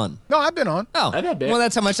invited on. No, I've been on. Oh, well,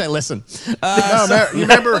 that's how much I listen. You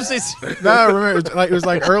remember? It was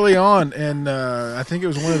like early on, and I think it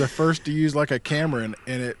was one of the first to use like a camera, and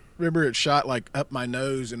it shot like up my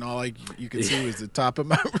nose, and all you could see was the top of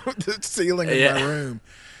the ceiling of my room.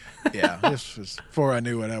 Yeah, this was before I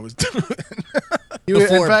knew what I was doing.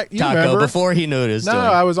 Before he noticed. No,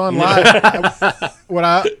 I was on live.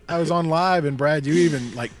 I was on live, and Brad, you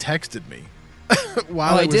even texted me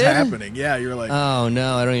while it was happening. Yeah, you were like, "Oh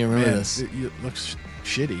no, I don't even remember this. It looks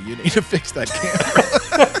shitty. You need to fix that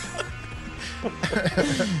camera."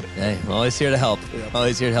 Hey, I'm always here to help. Yep.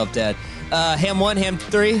 Always here to help, Dad. Ham 1, Ham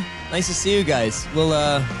 3. Nice to see you guys. We'll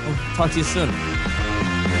talk to you soon.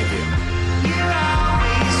 Thank you.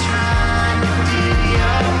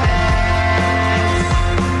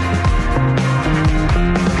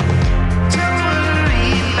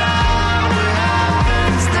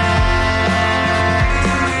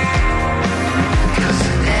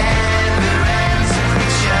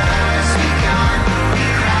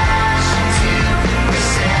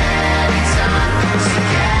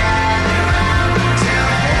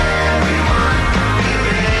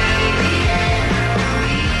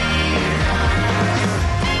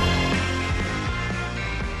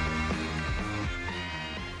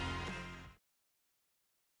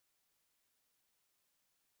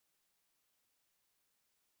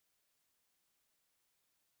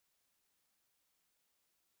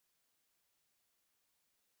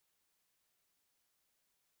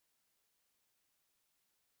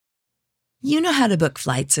 You know how to book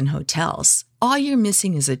flights and hotels. All you're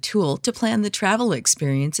missing is a tool to plan the travel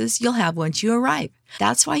experiences you'll have once you arrive.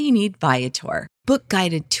 That's why you need Viator. Book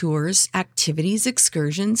guided tours, activities,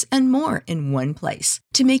 excursions, and more in one place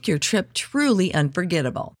to make your trip truly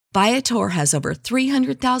unforgettable. Viator has over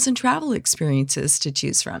 300,000 travel experiences to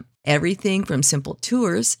choose from. Everything from simple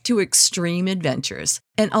tours to extreme adventures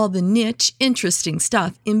and all the niche, interesting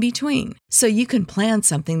stuff in between. So you can plan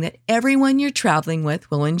something that everyone you're traveling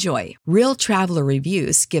with will enjoy. Real traveler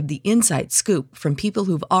reviews give the inside scoop from people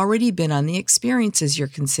who've already been on the experiences you're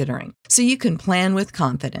considering. So you can plan with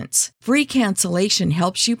confidence. Free cancellation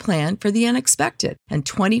helps you plan for the unexpected. And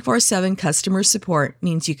 24/7 customer support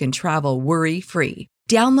means you can travel worry-free.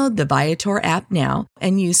 Download the Viator app now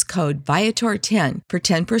and use code Viator10 for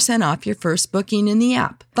 10% off your first booking in the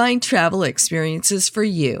app. Find travel experiences for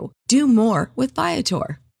you. Do more with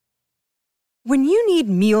Viator. When you need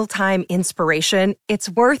mealtime inspiration, it's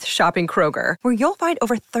worth shopping Kroger, where you'll find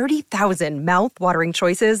over 30,000 mouth-watering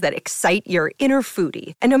choices that excite your inner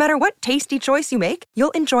foodie. And no matter what tasty choice you make,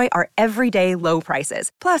 you'll enjoy our everyday low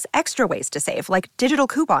prices, plus extra ways to save, like digital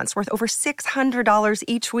coupons worth over $600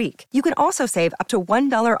 each week. You can also save up to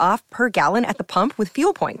 $1 off per gallon at the pump with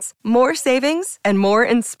fuel points. More savings and more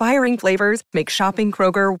inspiring flavors make shopping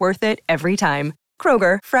Kroger worth it every time.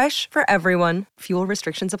 Kroger, fresh for everyone. Fuel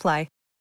restrictions apply.